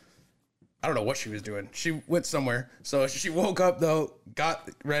 Sunday? I don't know what she was doing. She went somewhere. So she woke up though, got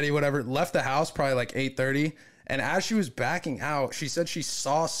ready, whatever, left the house probably like 8:30. And as she was backing out, she said she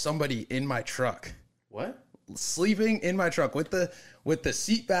saw somebody in my truck. What? Sleeping in my truck with the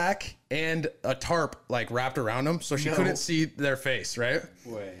seat back and a tarp like wrapped around them, so she couldn't see their face, right?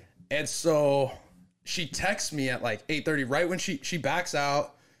 Way. And so she texts me at like 8:30, right when she backs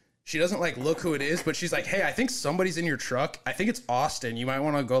out. She doesn't like look who it is, but she's like, hey, I think somebody's in your truck. I think it's Austin. You might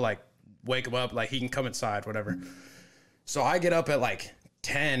want to go like wake him up, like he can come inside, whatever. So I get up at like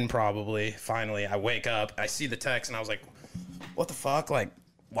 10 probably. Finally, I wake up, I see the text, and I was like, what the fuck? Like,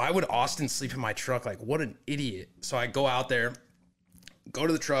 why would Austin sleep in my truck? Like, what an idiot. So I go out there, go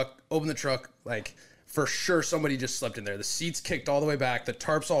to the truck, open the truck. Like, for sure, somebody just slept in there. The seats kicked all the way back. The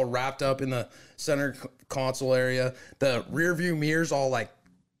tarp's all wrapped up in the center console area. The rear view mirrors all like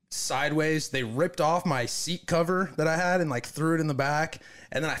sideways. They ripped off my seat cover that I had and like threw it in the back.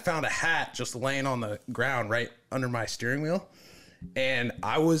 And then I found a hat just laying on the ground right under my steering wheel. And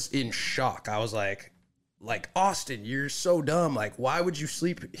I was in shock. I was like, Austin, you're so dumb. Like, why would you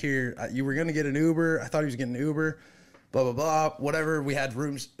sleep here? You were going to get an Uber. I thought he was getting an Uber, blah, blah, blah, whatever. We had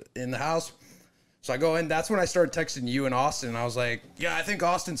rooms in the house. So I go in. That's when I started texting you and Austin. And I was like, yeah, I think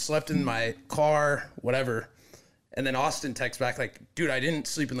Austin slept in my car, whatever. And then Austin texts back like, dude, I didn't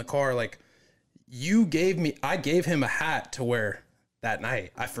sleep in the car. Like, I gave him a hat to wear that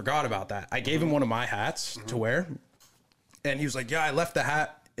night. I forgot about that. I gave him one of my hats to wear. And he was like, yeah, I left the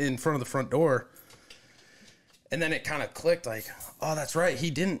hat in front of the front door. And then it kind of clicked like, oh, that's right. He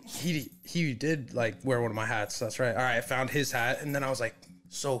did like wear one of my hats. That's right. All right. I found his hat. And then I was like,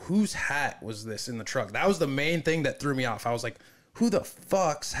 so whose hat was this in the truck? That was the main thing that threw me off. I was like, who the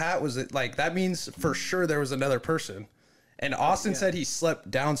fuck's hat was it? Like, that means for sure there was another person. And Austin said he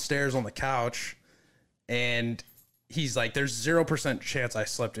slept downstairs on the couch. And he's like, there's 0% chance I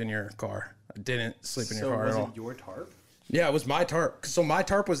slept in your car. I didn't sleep in your car at all. So was it your tarp? Yeah, it was my tarp. So my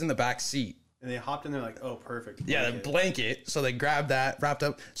tarp was in the back seat. And they hopped in there like, oh, perfect. Yeah, the blanket. So they grabbed that, wrapped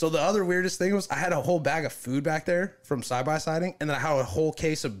up. So the other weirdest thing was I had a whole bag of food back there from side-by-siding, and then I had a whole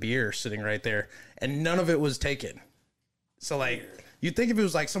case of beer sitting right there, and none of it was taken. So, like, you'd think if it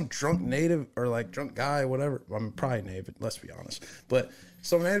was like some drunk native or like drunk guy, whatever. I'm probably native, let's be honest. But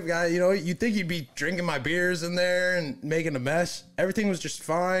some native guy, you know, you'd think he'd be drinking my beers in there and making a mess. Everything was just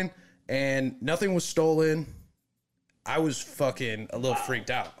fine, and nothing was stolen. I was fucking a little freaked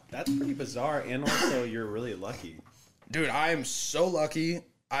out. That's pretty bizarre, and also you're really lucky. Dude, I am so lucky.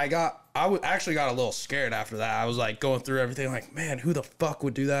 Actually got a little scared after that. I was like going through everything like, man, who the fuck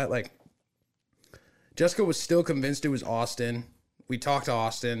would do that? Like, Jessica was still convinced it was Austin. We talked to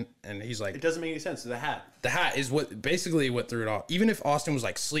Austin, and he's like, it doesn't make any sense. The hat. The hat is what threw it off. Even if Austin was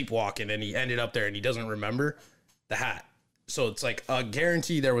like sleepwalking and he ended up there and he doesn't remember, the hat. So it's like a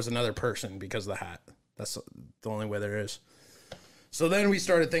guarantee there was another person because of the hat. That's the only way there is. So then we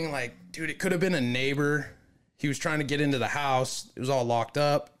started thinking like, dude, it could have been a neighbor. He was trying to get into the house. It was all locked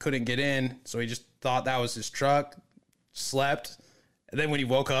up. Couldn't get in. So he just thought that was his truck. Slept. And then when he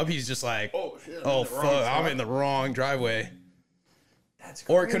woke up, he's just like, oh, shit, I'm in the wrong driveway. That's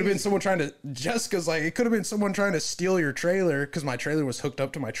crazy. Or it could have been someone trying to, Jessica's like, it could have been someone trying to steal your trailer because my trailer was hooked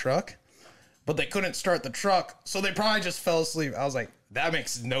up to my truck. but they couldn't start the truck, so they probably just fell asleep. I was like, that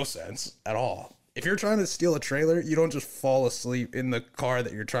makes no sense at all. If you're trying to steal a trailer, you don't just fall asleep in the car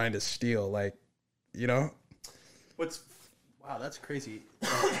that you're trying to steal. Like, you know? Wow, that's crazy.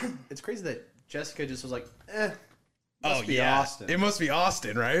 It's crazy that Jessica just was like, Austin. It must be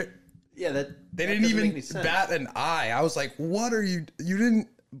Austin, right? Yeah, they that didn't doesn't make even any sense. bat an eye. I was like, what are you didn't,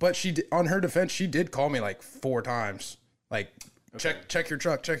 but on her defense, she did call me like 4 times. Like, check your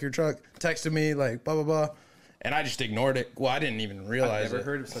truck, texted me like blah, blah, blah. And I just ignored it. Well, I didn't even realize I've never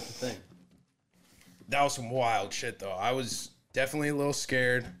heard of such a thing. That was some wild shit though. I was definitely a little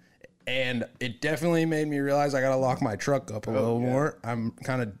scared. And it definitely made me realize I gotta lock my truck up a little more. I'm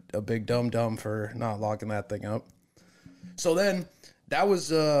kind of a big dumb for not locking that thing up. So then that was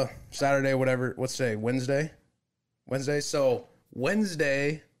Saturday, whatever. What's today? Wednesday. So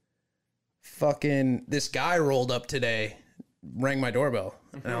Wednesday, fucking this guy rolled up today, rang my doorbell,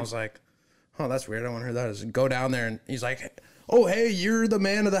 and I was like, "Oh, that's weird. I want to hear that." I was like, go down there, and he's like, "Oh, hey, you're the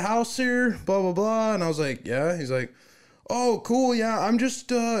man of the house here." Blah blah blah. And I was like, "Yeah." He's like, "Oh, cool. Yeah, I'm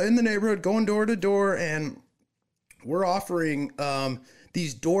just in the neighborhood going door to door, and we're offering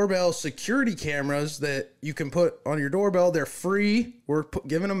these doorbell security cameras that you can put on your doorbell. They're free. We're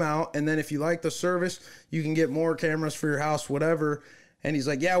giving them out. And then if you like the service, you can get more cameras for your house, whatever." And he's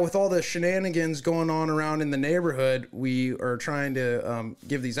like, "Yeah, with all the shenanigans going on around in the neighborhood, we are trying to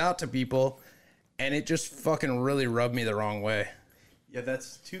give these out to people." And it just fucking really rubbed me the wrong way. Yeah,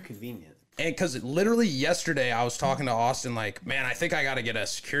 that's too convenient. And because literally yesterday I was talking to Austin like, "Man, I think I got to get a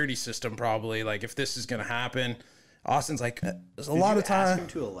security system probably. Like if this is going to happen." Austin's like, "There's a lot of time." Ask him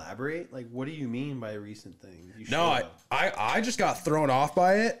to elaborate? Like, what do you mean by a recent thing? No, I just got thrown off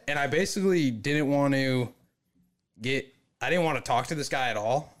by it, and I basically didn't want to talk to this guy at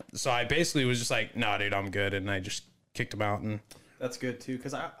all. So I basically was just like, "Nah, dude, I'm good," and I just kicked him out. And that's good too,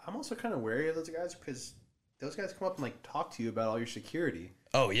 because I'm also kind of wary of those guys because those guys come up and like talk to you about all your security.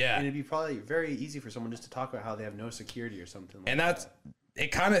 Oh yeah, and it'd be probably very easy for someone just to talk about how they have no security or something. And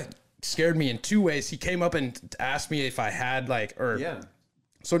it kind of scared me in 2 ways. He came up and asked me if I had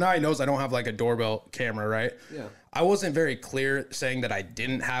so now he knows I don't have like a doorbell camera, right? Yeah. I wasn't very clear saying that I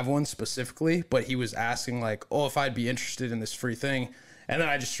didn't have one specifically, but he was asking like, "Oh, if I'd be interested in this free thing." And then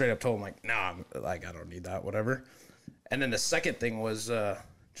I just straight up told him like, "Nah, I don't need that, whatever." And then the second thing was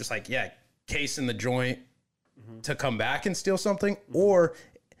just like, yeah, case in the joint to come back and steal something. Or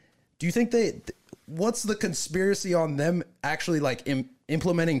do you think what's the conspiracy on them actually like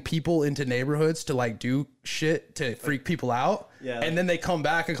implementing people into neighborhoods to like do shit to freak people out? Yeah. And then they come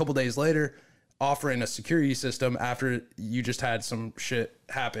back a couple days later offering a security system after you just had some shit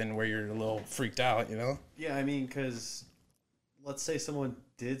happen where you're a little freaked out, you know? Yeah, I mean, because let's say someone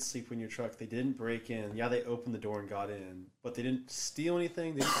did sleep in your truck, they didn't break in. Yeah, they opened the door and got in, but they didn't steal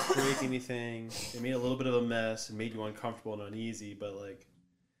anything, they didn't break anything. They made a little bit of a mess and made you uncomfortable and uneasy, but like...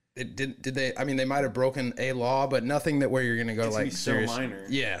 Did they? I mean, they might have broken a law, but nothing that where you're gonna go like serious. So minor.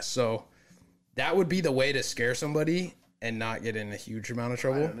 Yeah, so that would be the way to scare somebody and not get in a huge amount of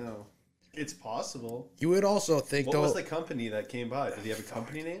trouble. I don't know. It's possible. You would also think what was the company that came by? Did he have a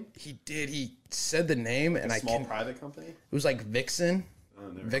company name? He did. He said the name, and small private company. It was like Vixen,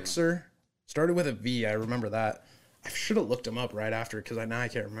 Vixer. Started with a V. I remember that. I should have looked him up right after because I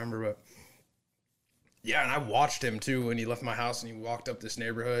can't remember, but. Yeah, and I watched him too when he left my house and he walked up this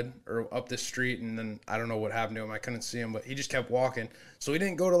neighborhood or up this street, and then I don't know what happened to him. I couldn't see him, but he just kept walking. So he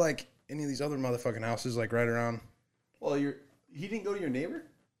didn't go to like any of these other motherfucking houses like right around. Well, he didn't go to your neighbor?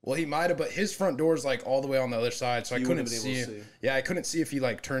 Well, he might have, but his front door is like all the way on the other side, so I couldn't see. Yeah, I couldn't see if he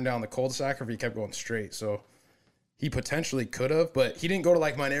like turned down the cul-de-sac or if he kept going straight. So he potentially could have, but he didn't go to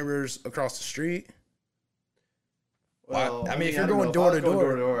like my neighbors across the street. Well, I mean, if you're going door to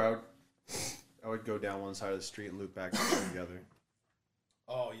door, I would go down one side of the street and loop back to the other.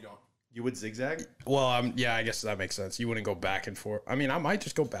 Oh, you don't? You would zigzag? Well, yeah, I guess that makes sense. You wouldn't go back and forth. I mean, I might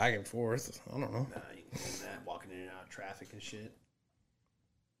just go back and forth. I don't know. Nah, you can do that, walking in and out of traffic and shit.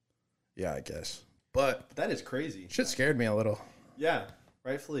 Yeah, I guess. But that is crazy. Shit scared me a little. Yeah,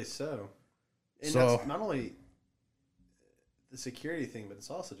 rightfully so. And so that's not only the security thing, but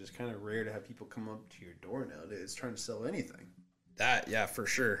it's also just kind of rare to have people come up to your door nowadays trying to sell anything. That, yeah, for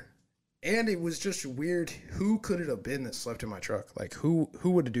sure. And it was just weird. Who could it have been that slept in my truck? Like, who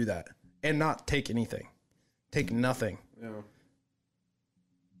would do that and not take anything? Take nothing. Yeah.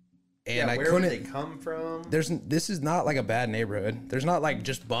 And yeah, where would they come from? This is not like a bad neighborhood. There's not like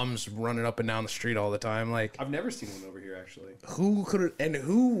just bums running up and down the street all the time. Like, I've never seen one over here actually.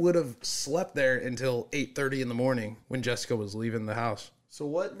 Who would have slept there until 8:30 in the morning when Jessica was leaving the house? So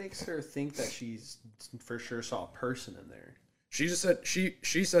what makes her think that she's for sure saw a person in there? She just said she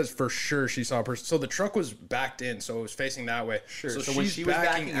says for sure she saw a person. So the truck was backed in, so it was facing that way. Sure. So, So when she's she was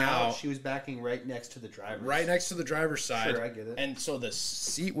backing out, out, she was backing right next to the driver. right next to the driver's side. Sure, I get it. And so the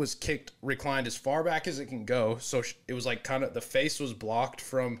seat was reclined as far back as it can go. So it was like kind of the face was blocked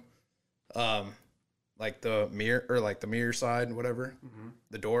from, like the mirror or like the mirror side, whatever,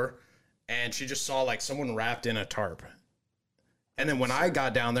 the door, and she just saw like someone wrapped in a tarp. And then when I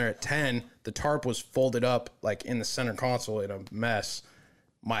got down there at 10, the tarp was folded up like in the center console in a mess.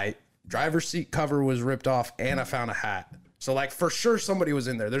 My driver's seat cover was ripped off, and I found a hat. So like for sure somebody was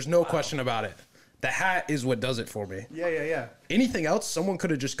in there. There's no question about it. The hat is what does it for me. Yeah. Anything else, someone could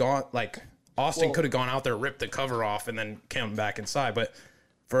have just gone, like Austin could have gone out there, ripped the cover off, and then came back inside. But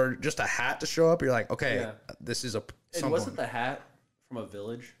for just a hat to show up, you're like, okay, this is a And someone. wasn't the hat from a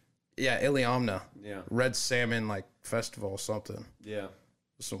village? Yeah, Iliamna. Yeah. Red Salmon like festival or something. Yeah.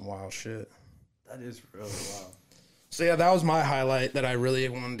 Some wild shit. That is really wild. So yeah, that was my highlight that I really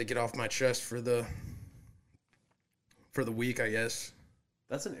wanted to get off my chest for the week, I guess.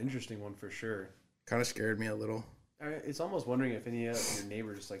 That's an interesting one for sure. Kind of scared me a little. It's almost wondering if any of your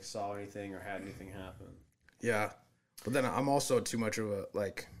neighbors like saw anything or had anything happen. Yeah. But then I'm also too much of a,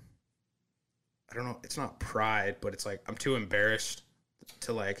 like, I don't know, it's not pride, but it's like I'm too embarrassed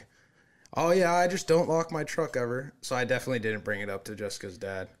to like, oh yeah, I just don't lock my truck ever. So I definitely didn't bring it up to Jessica's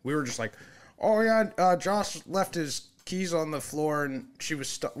dad. We were just like, oh yeah, Josh left his keys on the floor and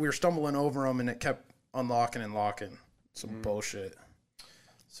we were stumbling over them and it kept unlocking and locking. Some bullshit.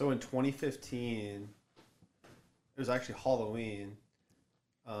 So in 2015, it was actually Halloween.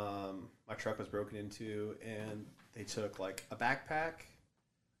 My truck was broken into, and they took like a backpack,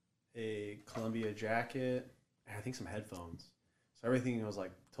 a Columbia jacket, and I think some headphones. So everything was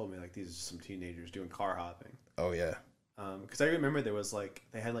like told me like these are some teenagers doing car hopping. Oh yeah. Because I remember there was like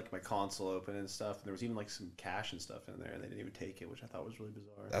they had like my console open and stuff, and there was even like some cash and stuff in there, and they didn't even take it, which I thought was really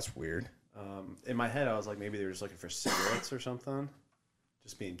bizarre. That's weird. In my head, I was like maybe they were just looking for cigarettes or something,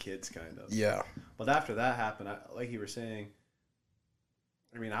 just being kids kind of. Yeah. But after that happened, like you were saying,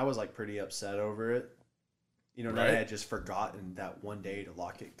 I mean, I was like pretty upset over it. You know, Right. I had just forgotten that one day to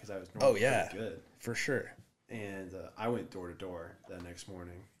lock it because I was normally pretty good. For sure. And I went door to door that next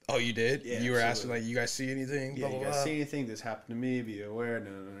morning. Oh, you did? Yeah, you were asking absolutely. like, you guys see anything? Yeah, Blah, you blah, guys blah. see anything? This happened to me. Be aware.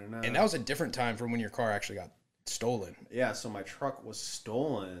 No. And that was a different time from when your car actually got stolen. Yeah, so my truck was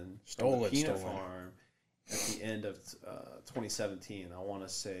stolen from the peanut Stolen. farm at the end of 2017. I want to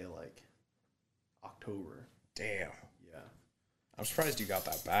say like October. Damn. Yeah. I'm surprised you got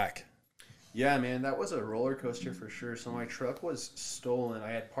that back. Yeah, man, that was a roller coaster for sure. So my truck was stolen.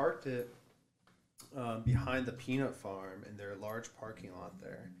 I had parked it behind the peanut farm in their large parking lot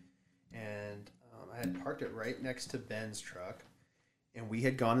there. And I had parked it right next to Ben's truck. And we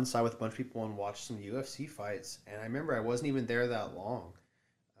had gone inside with a bunch of people and watched some UFC fights. And I remember I wasn't even there that long.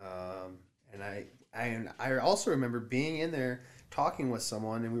 And I also remember being in there talking with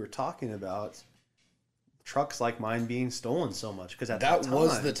someone, and we were talking about trucks like mine being stolen so much. Because at That that time,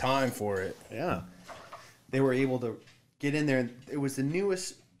 was the time for it. yeah, they were able to get in there. And it was the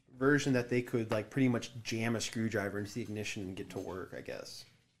newest version that they could like pretty much jam a screwdriver into the ignition and get to work, I guess.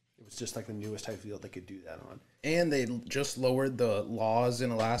 It was just like the newest type of deal they could do that on. And they just lowered the laws in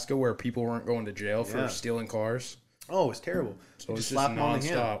Alaska where people weren't going to jail for Yeah. stealing cars. Oh, it was terrible. So You it's just slap 'em on the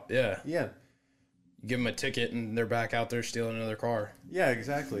hand. nonstop. Yeah. Yeah. You give them a ticket and they're back out there stealing another car. Yeah,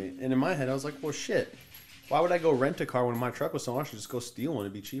 exactly. And in my head, I was like, well, shit. Why would I go rent a car when my truck was stolen? I should just go steal one.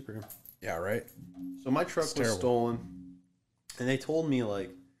 It'd be cheaper. Yeah, right? So my truck was terrible. stolen. And they told me, like,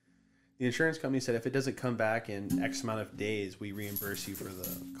 the insurance company said if it doesn't come back in X amount of days, we reimburse you for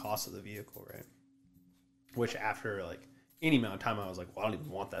the cost of the vehicle, right? Which after, like, any amount of time, I was like, well, I don't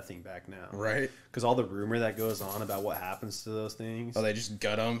even want that thing back now. Right? Because all the rumor that goes on about what happens to those things. Oh, they just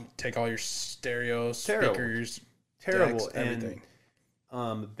gut them, take all your stereos, Terrible. speakers, Terrible. decks, everything.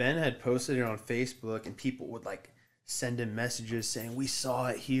 And Ben had posted it on Facebook, and people would like send him messages saying we saw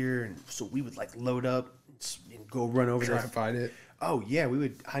it here, and so we would like load up and go run over Try there. and find it. Oh yeah, we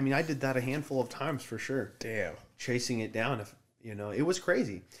would. I mean, I did that a handful of times for sure, Damn. chasing it down. If you know, it was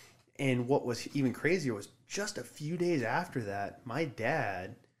crazy. And what was even crazier was just a few days after that, my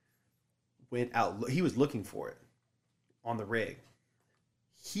dad went out. He was looking for it on the rig.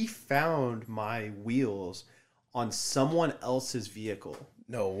 He found my wheels on someone else's vehicle.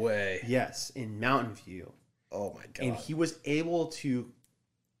 No way. Yes, in Mountain View. Oh my God. And he was able to,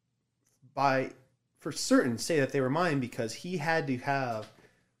 for certain, say that they were mine because he had to have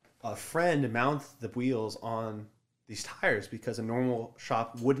a friend mount the wheels on these tires because a normal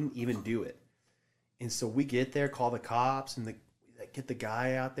shop wouldn't even do it. And so we get there, call the cops, and get the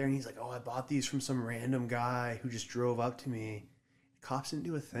guy out there, and he's like, "Oh, I bought these from some random guy who just drove up to me." Cops didn't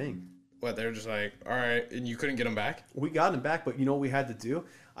do a thing. What, they're just like, all right, and you couldn't get them back? We got them back, but you know what we had to do?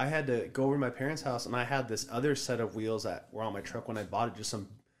 I had to go over to my parents' house, and I had this other set of wheels that were on my truck when I bought it, just some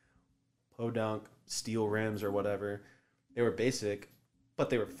podunk steel rims or whatever. They were basic, but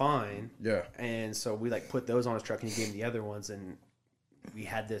they were fine. Yeah. And so we like put those on his truck, and he gave me the other ones, and we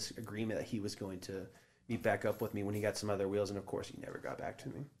had this agreement that he was going to meet back up with me when he got some other wheels, and of course he never got back to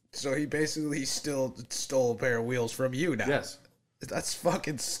me. So he basically still stole a pair of wheels from you now. Yes. That's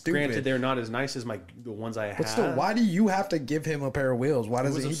fucking stupid. Granted, they're not as nice as the ones I had. But still, why do you have to give him a pair of wheels? Why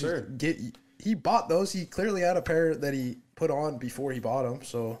doesn't he just get? He bought those. He clearly had a pair that he put on before he bought them.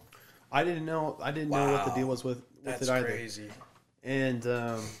 So I didn't know. I didn't know what the deal was with that's it either. crazy. And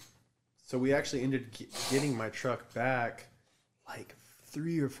so we actually ended getting my truck back like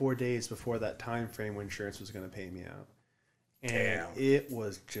 3 or 4 days before that time frame when insurance was going to pay me out. And it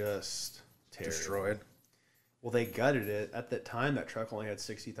was just terrible. Destroyed. Well, they gutted it. At that time, that truck only had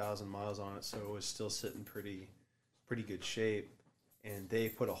 60,000 miles on it, so it was still sitting pretty good shape. And they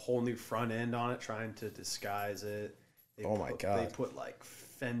put a whole new front end on it, trying to disguise it. My God. They put like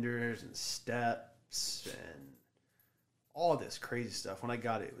fenders and steps and all this crazy stuff. When I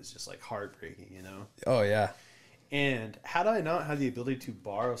got it, it was just like heartbreaking, you know? Oh, yeah. And had I not had the ability to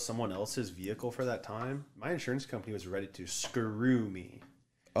borrow someone else's vehicle for that time, my insurance company was ready to screw me.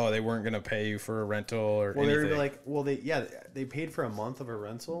 Oh, they weren't going to pay you for a rental or anything? They were like, they paid for a month of a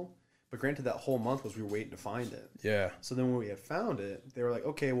rental, but granted that whole month was we were waiting to find it. Yeah. So then when we had found it, they were like,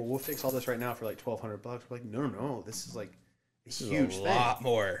 okay, well, we'll fix all this right now for like $1,200. We're like, no, this is like a huge thing. A lot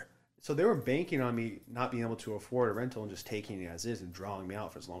more. So they were banking on me not being able to afford a rental and just taking it as is and drawing me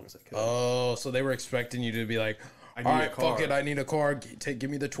out for as long as I could. Oh, so they were expecting you to be like, all right, fuck it, I need a car. Give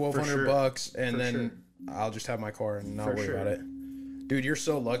me the $1,200 and then I'll just have my car and not worry about it. Dude, you're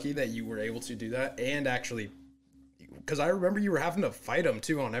so lucky that you were able to do that and actually, because I remember you were having to fight them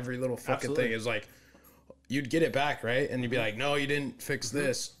too on every little fucking thing. It was like, you'd get it back, right? And you'd be like, no, you didn't fix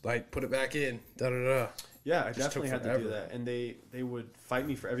this. Like, put it back in. Da-da-da. Yeah, I definitely had to do that. And they would fight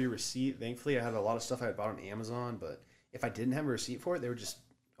me for every receipt. Thankfully, I had a lot of stuff I had bought on Amazon, but if I didn't have a receipt for it, they were just,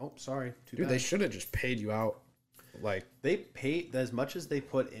 oh, sorry. Dude, they should have just paid you out. Like, they paid as much as they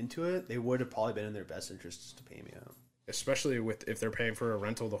put into it, they would have probably been in their best interest to pay me out. Especially if they're paying for a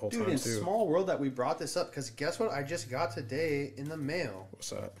rental the whole time, too. Dude, in small world that we brought this up, because guess what I just got today in the mail?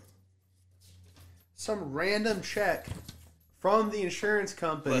 What's that? Some random check from the insurance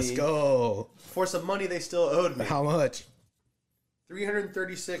company. Let's go. For some money they still owed me. How much?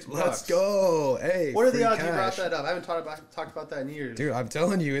 $336. Let's go. Hey, what are the odds you brought that up? I haven't talked about that in years. Dude, I'm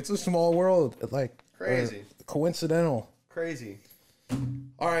telling you, it's a small world. Like, crazy. Coincidental. Crazy.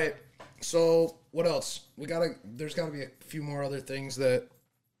 All right. So what else? There's gotta be a few more other things that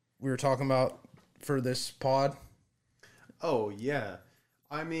we were talking about for this pod. Oh yeah.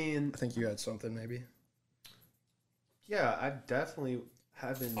 I mean, I think you had something maybe. Yeah, I definitely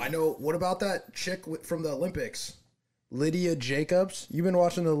haven't. I know. What about that chick from the Olympics? Lydia Jacobs. You been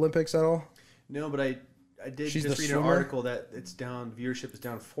watching the Olympics at all? No, but I did She's just read swimmer? an article that it's down. Viewership is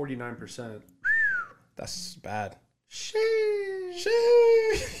down 49%. That's bad. Sheesh.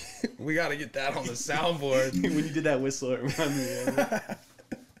 We got to get that on the soundboard. When you did that whistle, it reminded me of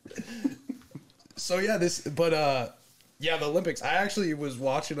it. So yeah, the Olympics. I actually was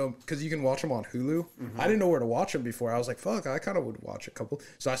watching them because you can watch them on Hulu. I didn't know where to watch them before. I was like, fuck, I kind of would watch a couple.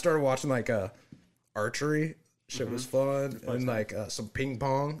 So I started watching like archery. Shit was fun. And like some ping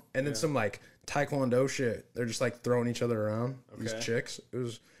pong. And then some like taekwondo shit. They're just like throwing each other around. These chicks.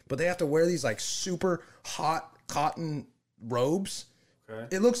 But they have to wear these like super hot cotton robes.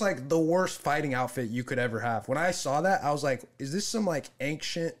 Okay. It looks like the worst fighting outfit you could ever have. When I saw that, I was like, is this some like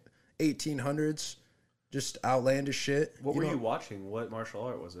ancient 1800s just outlandish shit? What were you watching? What martial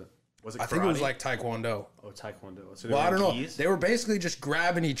art was it? Was it karate? I think it was like taekwondo. Oh, taekwondo. So well, I don't know. They were basically just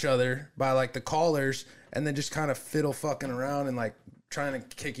grabbing each other by like the collars and then just kind of fiddle fucking around and like trying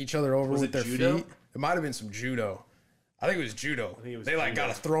to kick each other over with their judo? feet. It might have been some judo. I think it was judo. They like judo.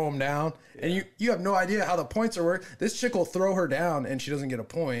 got to throw them down, and you have no idea how the points are worked. This chick will throw her down, and she doesn't get a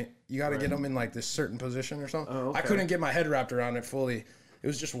point. You got to get them in like this certain position or something. Oh, okay. I couldn't get my head wrapped around it fully. It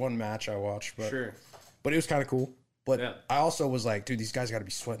was just one match I watched, but it was kind of cool. But I also was like, dude, these guys got to be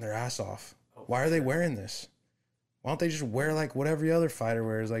sweating their ass off. Why are they wearing this? Why don't they just wear like what every other fighter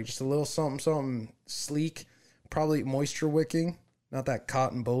wears, like just a little something sleek, probably moisture wicking, not that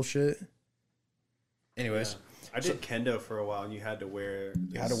cotton bullshit. Anyways. Yeah. I did kendo for a while, and you had to wear.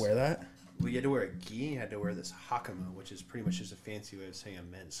 You had to wear that? Well, you had to wear a gi. You had to wear this hakama, which is pretty much just a fancy way of saying a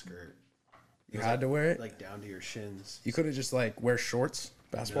men's skirt. You had to wear it. like down to your shins. You couldn't just like wear shorts,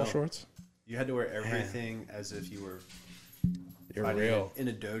 basketball No. shorts. You had to wear everything as if you were You're fighting real. in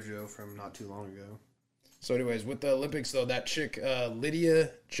a dojo from not too long ago. So, anyways, with the Olympics though, that chick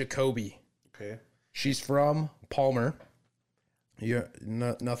Lydia Jacoby, Okay. she's from Palmer. Yeah,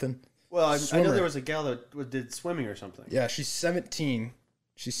 nothing. Well, I know Swimmer. there was a gal that did swimming or something. Yeah, she's 17.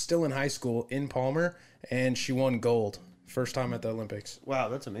 She's still in high school in Palmer, and she won gold first time at the Olympics. Wow,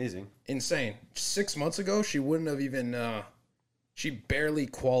 that's amazing. Insane. 6 months ago, she wouldn't have even. She barely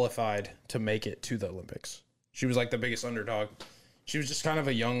qualified to make it to the Olympics. She was like the biggest underdog. She was just kind of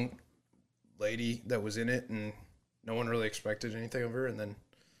a young lady that was in it, and no one really expected anything of her. And then,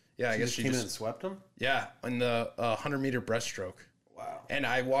 yeah, I guess she came in just and swept them. yeah, in the 100-meter breaststroke. Wow. And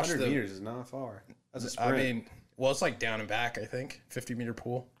I watched 100 the. meters is not far. That's a sprint. I mean, well, it's like down and back. I think 50-meter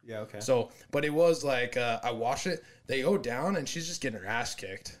pool. yeah. Okay. So, but it was like I watched it. They go down, and she's just getting her ass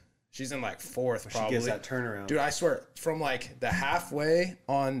kicked. She's in like fourth, she probably. gets that turnaround. Dude, I swear, from like the halfway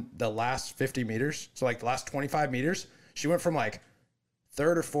on the last 50 meters, so like the last 25 meters, she went from like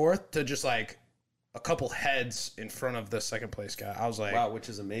third or fourth to just like a couple heads in front of the second place guy. I was like, Wow, which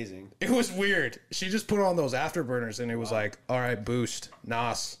is amazing. it was weird. She just put on those afterburners, and it was like, all right, boost,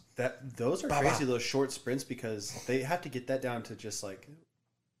 Nas. Those are crazy, those short sprints, because they have to get that down to just like,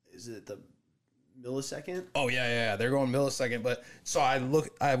 is it the millisecond? Oh yeah. They're going millisecond. But so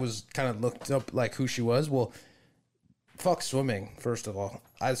I was kind of looked up like who she was. Well, fuck swimming. First of all,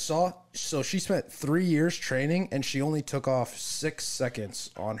 I saw. So she spent 3 years training, and she only took off 6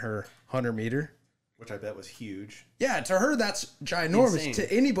 seconds on her 100-meter. Which I bet was huge. Yeah, to her that's ginormous. Insane.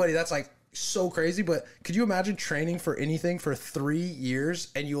 To anybody that's like so crazy. But could you imagine training for anything for 3 years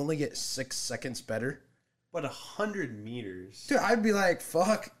and you only get 6 seconds better? But 100 meters. Dude, I'd be like,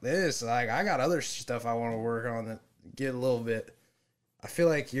 fuck this. Like, I got other stuff I want to work on that get a little bit. I feel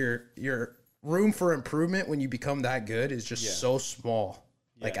like your room for improvement when you become that good is just so small.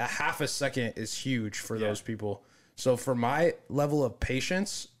 Like a half a second is huge for those people. So for my level of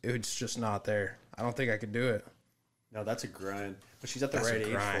patience, it's just not there. I don't think I could do it. No, that's a grind. But she's at the That's a right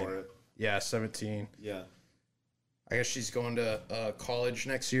age grind. for it. Yeah, 17. Yeah. I guess she's going to college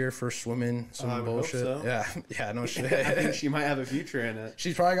next year for swimming, some I would hope bullshit. so. Yeah, no I shit. think she might have a future in it.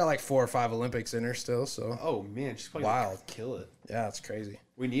 She's probably got like 4 or 5 Olympics in her still, so Oh, man. She's probably Wild. going to kill it. yeah, it's crazy.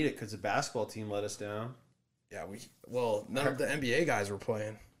 We need it because the basketball team let us down. Yeah, none of the NBA guys were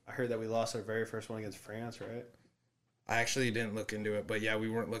playing. I heard that we lost our very first one against France, right? I actually didn't look into it, but yeah, we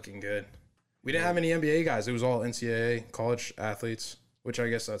weren't looking good. We didn't have any NBA guys. It was all NCAA college athletes, which I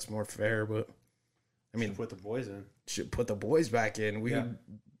guess that's more fair, but I mean, Put the boys in. should put the boys back in. We would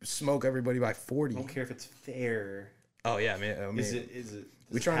smoke everybody by 40. I don't care if it's fair. Oh yeah, man. I mean, Is it?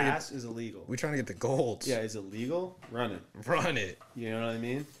 we Does trying to get- pass is illegal. we trying to get the golds. Yeah, is it legal? Run it. Run it. You know what I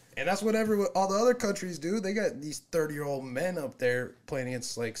mean? And that's what all the other countries do. They got these 30-year-old men up there playing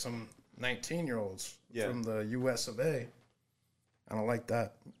against like some 19-year-olds from the US of A. I don't like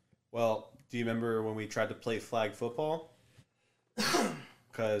that. Well, do you remember when we tried to play flag football?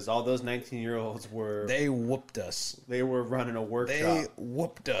 Because all those 19-year-olds were They whooped us. they were running a workshop They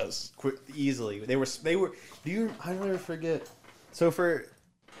whooped us. easily. They were. I'll never forget. So for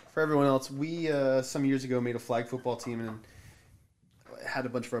everyone else, we some years ago made a flag football team and had a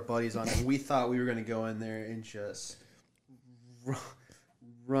bunch of our buddies on it. And we thought we were going to go in there and just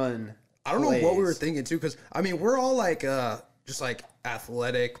run. I don't know what we were plays. thinking too, because I mean we're all like just like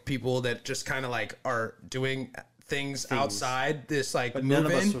athletic people that just kind of like are doing things outside this like But none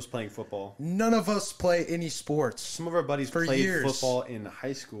of moving. us was playing football. None of us play any sports. Some of our buddies For played years. football in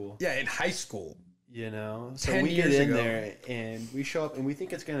high school. Yeah, in high school. You know, so 10 we get years in ago. there and we show up and we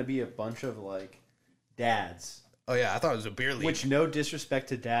think it's going to be a bunch of like dads. Oh yeah, I thought it was a beer league. Which no disrespect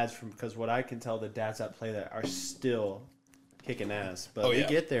to dads, because what I can tell, the dads that play that are still kicking ass. But we yeah.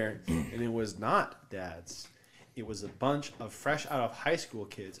 get there and it was not dads. It was a bunch of fresh out of high school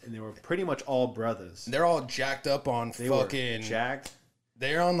kids, and they were pretty much all brothers. They're all jacked up on They fucking. were jacked.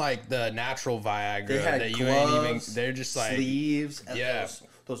 They're on like the natural Viagra They had that you ain't even. gloves, They're just like. sleeves, and Yeah.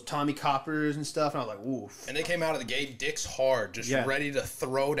 those Tommy Coppers and stuff. And I was like, oof. And they came out of the gate, dicks hard, just Yeah. ready to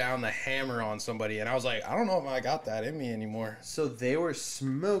throw down the hammer on somebody. And I was like, I don't know if I got that in me anymore. So they were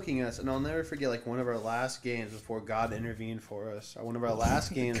smoking us, and I'll never forget like one of our last games before God intervened for us. One of our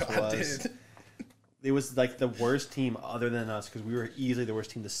last games God was did. it was like the worst team other than us because we were easily the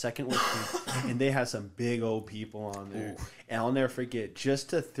worst team, the second worst team, and they had some big old people on there. And I'll never forget, just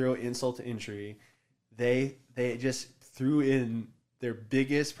to throw insult to injury, they just threw in their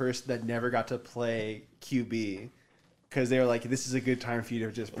biggest person that never got to play QB. because they were like, "This is a good time for you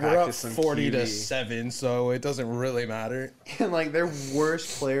to just We're up practice some 40-7, so it doesn't really matter. And like their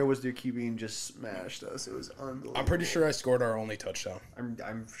worst player was their QB and just smashed us. It was unbelievable. I'm pretty sure I scored our only touchdown.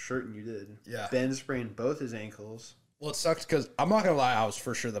 I'm certain you did. Yeah. Ben sprained both his ankles. Well, it sucked because I'm not gonna lie, I was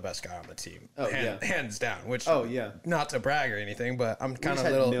for sure the best guy on the team. Oh, yeah. Hands down. Which Oh yeah. not to brag or anything, but I'm kind just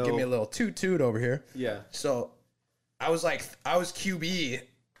of had give me a little toot over here. Yeah. So I was QB,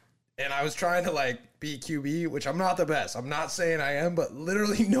 and I was trying to like be QB, which I'm not the best. I'm not saying I am, but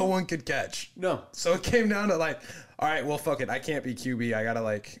literally no one could catch. No. So it came down to like, all right, well, fuck it. I can't be QB. I gotta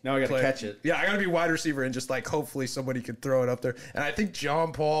like. Now I gotta catch it. Yeah, I gotta be wide receiver and just like hopefully somebody could throw it up there. And I think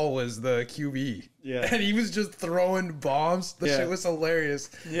John Paul was the QB. Yeah. And he was just throwing bombs. The Yeah. shit was hilarious.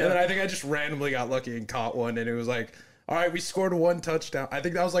 Yeah. And then I think I just randomly got lucky and caught one, and it was like, all right, we scored one touchdown. I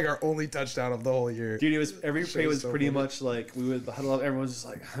think that was like our only touchdown of the whole year. Dude, it was every Shit play was was so pretty funny. much like we would huddle up. Everyone's just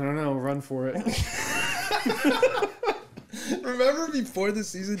like, I don't know, run for it. Remember before the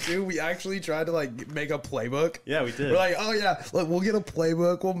season too, we actually tried to like make a playbook. Yeah, we did. We're like, oh yeah, look, we'll get a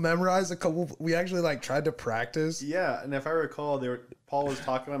playbook. We'll memorize a couple. We actually like tried to practice. Yeah, and if I recall, Paul was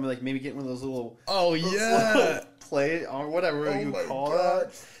talking about me like maybe getting one of those little Oh yeah, play or whatever oh you my call god,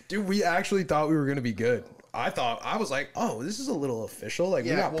 that. dude, we actually thought we were gonna be good. I was like, oh, this is a little official. Like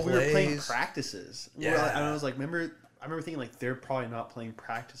we Yeah, got well, plays. we were playing practices. Yeah. And I was like, I remember thinking like they're probably not playing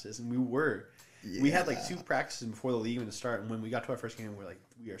practices, and we were. We had like 2 practices before the league even to start, and when we got to our first game, we're like,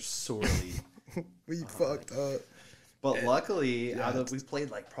 we are sorely. We fucked up. But luckily, we played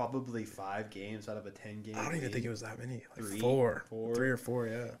like probably 5 games out of a 10-game. I don't even think it was that many. Like 3 3 or 4.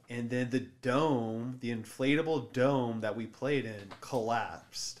 Yeah. And then the inflatable dome that we played in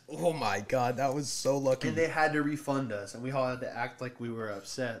collapsed. Oh my god, that was so lucky. And they had to refund us, and we all had to act like we were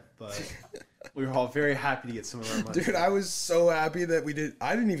upset, but we were all very happy to get some of our money. Dude, I was so happy that we did.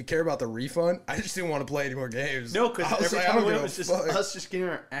 I didn't even care about the refund. I just didn't want to play any more games. No, because I was every like, I time don't we give went, it a was just fuck. us just getting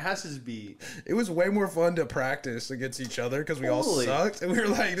our asses beat. It was way more fun to practice against each other because we all Totally. sucked, and we were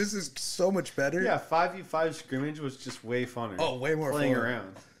like, "This is so much better." Yeah, 5v5 scrimmage was just way funner. Oh, way more playing fun.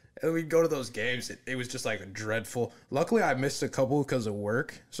 around. And we'd go to those games. It was just like dreadful. Luckily, I missed a couple because of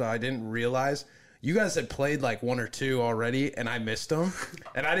work, so I didn't realize. You guys had played like 1 or 2 already, and I missed them.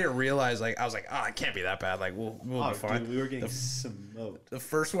 And I didn't realize, like, I was like, oh, it can't be that bad. Like, we'll Oh, be fine. dude, we were getting smoked. The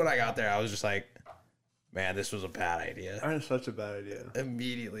first one I got there, I was just like, man, this was a bad idea. That was such a bad idea.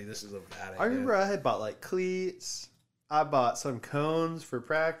 Immediately, this is a bad idea. I remember I had bought like cleats. I bought some cones for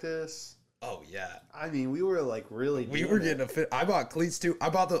practice. Oh, yeah. I mean, we were like really. We doing were it. getting a fit. I bought cleats too. I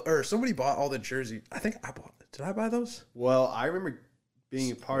bought somebody bought all the jerseys. I think I bought, did I buy those? Well, I remember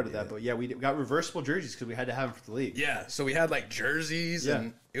being a part of that, but yeah, we got reversible jerseys because we had to have them for the league. Yeah. So we had like jerseys Yeah.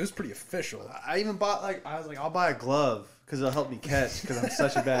 and it was pretty official. I even bought I was like, I'll buy a glove because it'll help me catch because I'm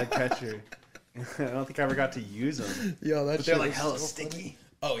such a bad catcher. I don't think I ever got to use them. Yo, that But they're shit like was hella so sticky. funny.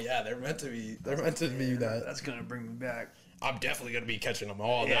 Oh yeah, they're meant to be. They're meant to be that. That's gonna bring me back. I'm definitely gonna be catching them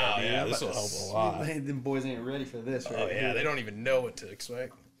all now. dude, Yeah, I'm this will about help to a lot. Man, them boys ain't ready for this, right? Oh yeah, here. they don't even know what to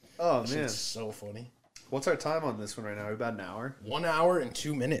expect. Oh This man, is so funny. what's our time on this one right now? We're about an hour. 1 hour and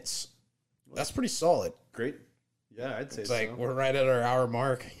 2 minutes. That's pretty solid. Great. Yeah, I'd say It's so. like we're right at our hour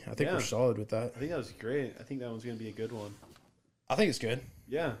mark. I think Yeah. we're solid with that. I think that was great. I think that one's gonna be a good one. I think it's good.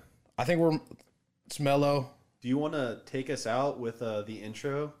 Yeah. I think it's mellow. Do you want to take us out with the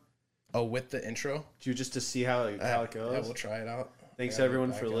intro? Oh, with the intro. Just to see how it Yeah, goes. we'll try it out. Thanks I gotta everyone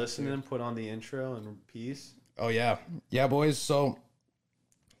look for back at it, listening. Put on the intro and peace. Oh yeah, yeah, boys. So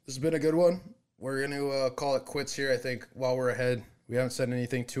this has been a good one. We're gonna call it quits here. I think while we're ahead, we haven't said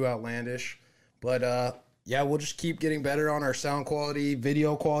anything too outlandish, but yeah, we'll just keep getting better on our sound quality.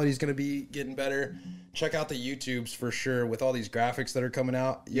 Video quality is gonna be getting better. Check out the YouTubes for sure. With all these graphics that are coming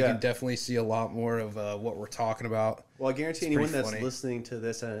out, you Yeah. can definitely see a lot more of what we're talking about. Well, I guarantee It's anyone pretty that's funny. listening to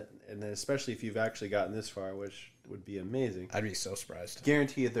this, and then especially if you've actually gotten this far, which would be amazing, I'd be so surprised.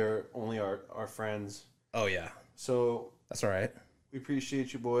 guarantee they're only our friends. Oh yeah, So that's all right. we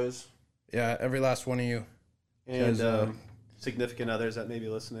appreciate you, boys, Yeah, every last one of you. and Guys, significant others that may be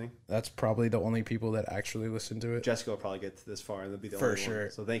listening. That's probably the only people that actually listen to it. Jessica will probably get to this far, and they'll be the For only sure.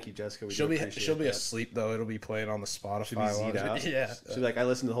 one. So thank you, Jessica. We She'll do be appreciate that. asleep though. It'll be playing on the Spotify. She'll be while Z'd out. Yeah. She'll be like, I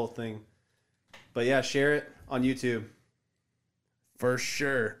listened to the whole thing. But yeah, share it on YouTube. For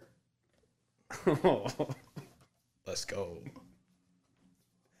sure. Let's go.